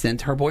literally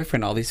sent her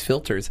boyfriend all these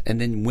filters, and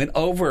then went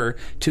over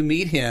to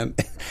meet him,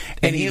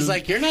 And he's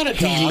like, "You're not a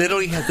He dog."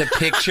 literally has a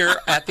picture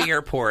at the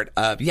airport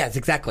of yes,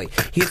 exactly.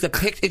 He has a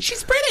picture, and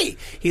she's pretty.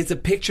 He has a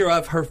picture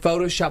of her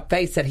Photoshop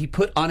face that he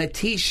put on a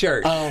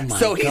T-shirt. Oh, my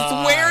So he's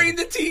God. wearing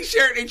the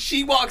T-shirt, and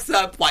she walks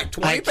up like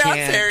 20 I pounds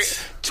can't. hair,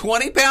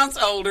 20 pounds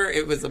older.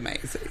 It was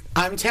amazing.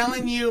 I'm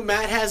telling you,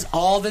 Matt has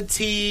all the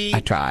tea. I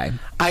try.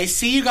 I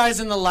see you guys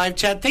in the live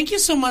chat. Thank you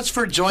so much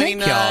for joining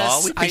Thank y'all.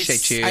 us. We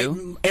appreciate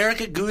you.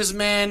 Erica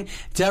Guzman,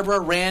 Deborah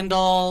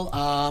Randall.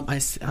 I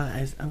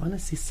want to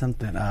see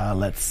something.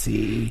 Let's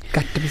see.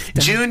 Got to be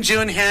done.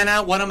 June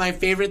Hannah, one of my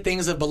favorite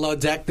things of Below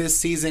Deck this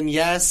season.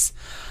 Yes.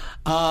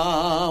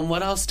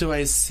 What else do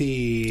I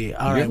see?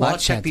 All right, well, I'll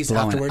live check chat's these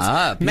blowing afterwards.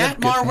 up. You have Matt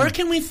good Marr, where things.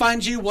 can we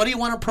find you? What do you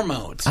want to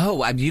promote?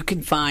 Oh, you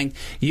can find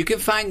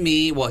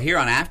me here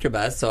on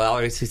AfterBuzz. So I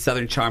always see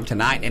Southern Charm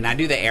tonight, and I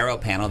do the Arrow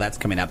panel that's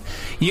coming up.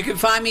 You can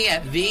find me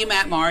at the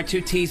Matt Marr,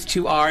 2 T's,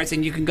 2 R's,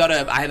 and you can go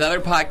to I have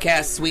other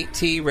podcasts, Sweet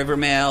Tea, River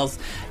Mails.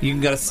 You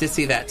can go to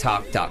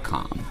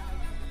sissythattalk.com.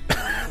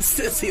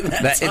 Sissy,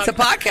 It's a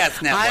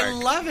podcast network. I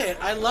love it.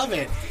 I love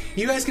it.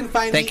 You guys can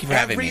find Thank me you for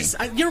having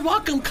every. me. You're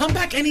welcome. Come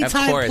back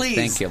anytime, Of course. please.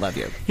 Thank you. Love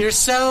you. You're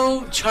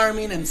so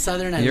charming and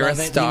southern. You're love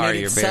a it. star. You made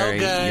it You're so very.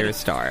 good. You're a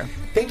star.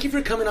 Thank you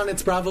for coming on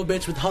It's Bravo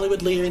Bitch with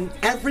Hollywood Leaving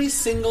every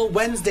single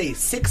Wednesday,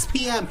 6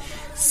 p.m.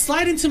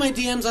 Slide into my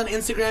DMs on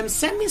Instagram.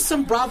 Send me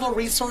some Bravo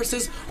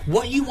resources,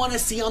 what you want to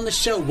see on the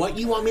show, what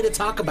you want me to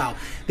talk about.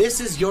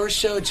 This is your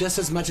show just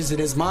as much as it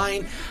is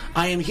mine.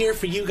 I am here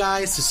for you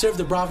guys to serve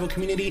the Bravo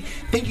community.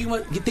 Thank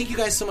you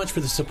guys so much for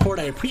the support.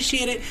 I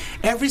appreciate it.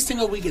 Every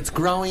single week it's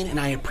growing, and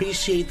I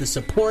appreciate the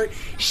support.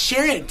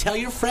 Share it. Tell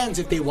your friends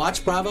if they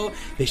watch Bravo,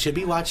 they should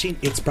be watching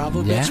It's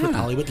Bravo Bitch Yeah. with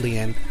Hollywood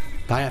Leanne.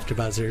 Bye,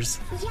 AfterBuzzers.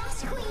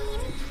 Yes,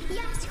 queen.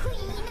 Yes,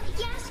 queen.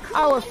 Yes, queen.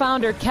 Our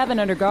founder, Kevin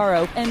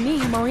Undergaro, and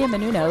me, Maria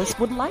Menounos,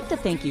 would like to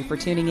thank you for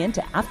tuning in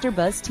to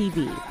AfterBuzz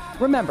TV.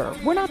 Remember,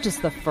 we're not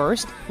just the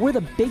first, we're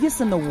the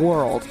biggest in the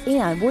world,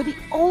 and we're the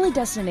only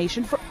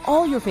destination for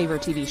all your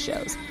favorite TV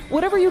shows.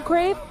 Whatever you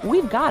crave,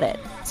 we've got it.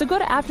 So go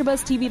to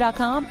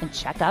AfterBuzzTV.com and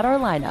check out our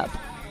lineup.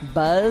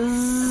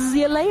 Buzz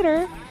you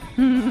later.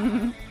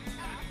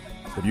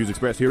 The views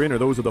expressed herein are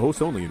those of the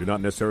hosts only and do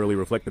not necessarily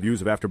reflect the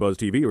views of AfterBuzz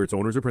TV or its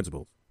owners or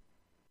principals.